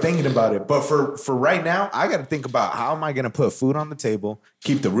I'll start thinking about it. But for right now, I got to think about how am I going to put food on the table,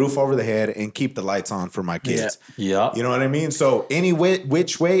 keep the roof over the head, and keep the lights on for my kids. Yeah. You know what I mean? So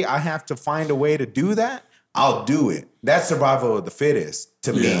which way I have to find a way to do that, I'll do it. That's survival of the fittest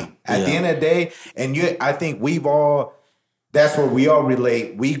to me. At the end of the day, and I think that's where we all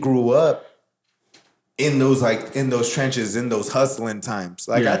relate. We grew up in those trenches, in those hustling times.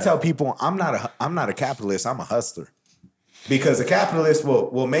 Like I tell people, I'm not a capitalist, I'm a hustler. Because a capitalist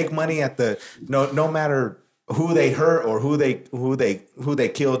will make money at no matter who they hurt or who they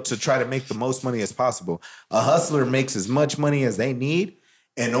killed to try to make the most money as possible. A hustler makes as much money as they need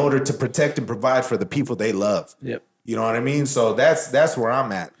in order to protect and provide for the people they love. Yep. You know what I mean? So that's where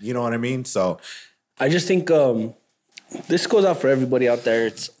I'm at. You know what I mean? So I just think this goes out for everybody out there.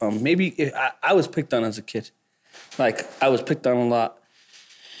 It's maybe I was picked on as a kid. Like I was picked on a lot.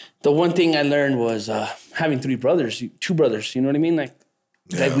 The one thing I learned was having two brothers, you know what I mean? Like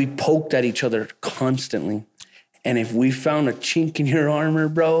we poked at each other constantly. And if we found a chink in your armor,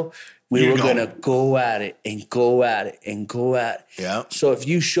 bro, we were going to go at it and go at it and go at it. Yeah. So if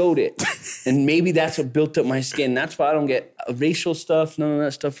you showed it, and maybe that's what built up my skin. That's why I don't get racial stuff. None of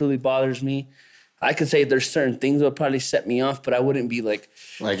that stuff really bothers me. I could say there's certain things that would probably set me off, but I wouldn't be like...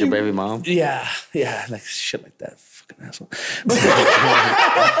 Like your baby mom? Yeah, like shit like that. Fucking asshole.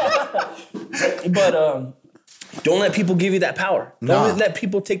 But don't let people give you that power. Don't let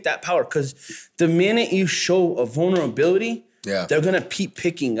people take that power, because the minute you show a vulnerability... Yeah. They're going to keep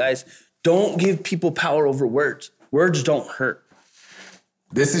picking, guys. Don't give people power over words. Words don't hurt.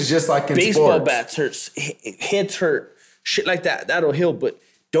 This is just like in baseball sports. Bats hurt, hits hurt, shit like that. That'll heal, but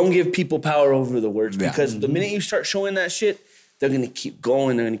don't give people power over the words, because the minute you start showing that shit, they're going to keep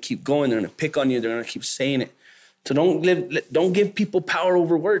going. They're going to keep going. They're going to pick on you. They're going to keep saying it. So don't give people power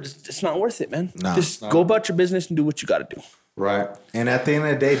over words. It's not worth it, man. Just go about your business and do what you got to do. Right. And at the end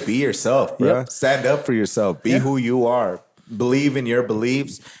of the day, be yourself, bro. Yep. Stand up for yourself. Be who you are. Believe in your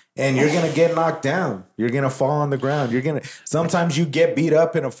beliefs, and you're gonna get knocked down. You're gonna fall on the ground. Sometimes you get beat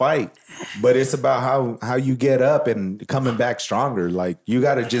up in a fight, but it's about how you get up and coming back stronger. Like you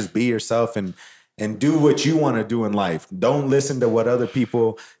gotta just be yourself and do what you want to do in life. Don't listen to what other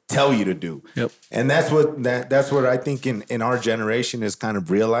people tell you to do. Yep. And that's what I think in our generation is kind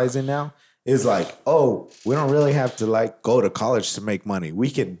of realizing now. Is like, oh, we don't really have to like go to college to make money.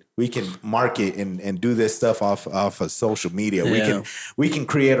 We can market and do this stuff off of social media. Yeah. We can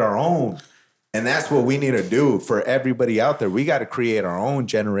create our own. And that's what we need to do for everybody out there. We got to create our own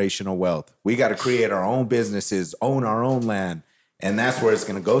generational wealth. We got to create our own businesses, own our own land. And that's where it's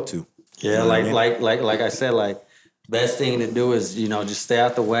gonna go to. Yeah, you know like I said, like best thing to do is, just stay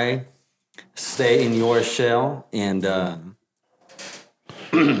out the way, stay in your shell, and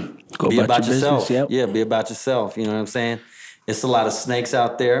be about yourself. Yep. Yeah, be about yourself. You know what I'm saying? It's a lot of snakes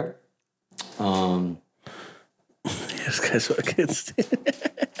out there. Yes, guys, what I can't stand.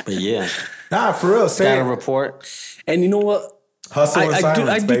 But yeah. Nah, for real. Got a report. And you know what? Hustle and silence,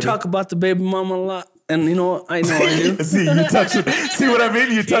 I do talk about the baby mama a lot. And you know what? I know I do. See, you touch it. See what I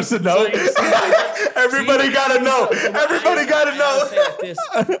mean? You touch the note. Everybody got to know. Everybody got to know.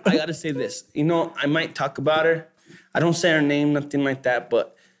 I got to say this. I might talk about her. I don't say her name, nothing like that,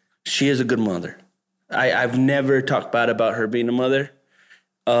 but she is a good mother. I've never talked bad about her being a mother.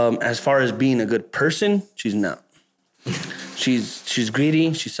 As far as being a good person, she's not. She's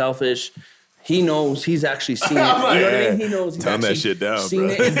greedy. She's selfish. He knows. He's actually seen it. You know what I mean? He knows. He's Tone that actually shit down, seen bro.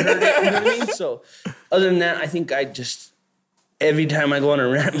 it and heard it. You know what I mean? So, other than that, I think I just every time I go on a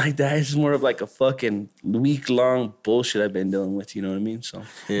rant like that, it's more of like a fucking week-long bullshit I've been dealing with. You know what I mean? So,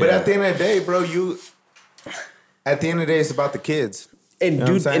 But at the end of the day, bro, at the end of the day, it's about the kids. and You know what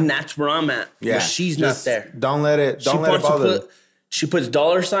I'm dude, saying? and that's where I'm at. Yeah, Where she's just not there. Don't let it bother. She puts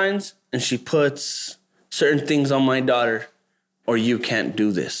dollar signs and she puts certain things on my daughter, or you can't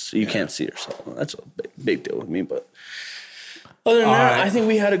do this. You can't see her. So that's a big deal with me. But other than that, right. I think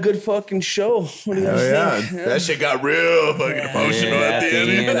we had a good fucking show. What do you guys think? That shit got real fucking emotional Yeah, at the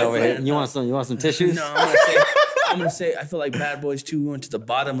end. over here. You want some tissues? No, I'm gonna say I feel like Bad Boys 2 went to the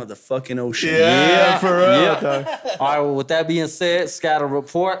bottom of the fucking ocean. Yeah, for real. Yeah. dog. All right. Well, with that being said, Scatter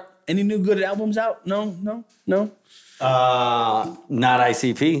Report. Any new good albums out? No. Not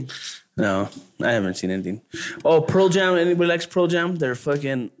ICP. No, I haven't seen anything. Oh, Pearl Jam. Anybody likes Pearl Jam? Their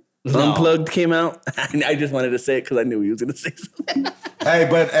fucking Unplugged came out. I just wanted to say it because I knew he was going to say something. Hey,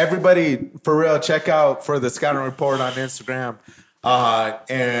 but everybody, for real, check out for the Scouting Report on Instagram.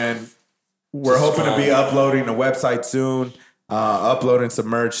 And we're hoping to be uploading a website soon, uploading some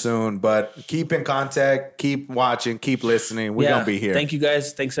merch soon. But keep in contact, keep watching, keep listening. We're going to be here. Thank you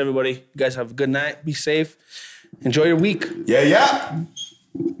guys. Thanks, everybody. You guys have a good night. Be safe. Enjoy your week. Yeah.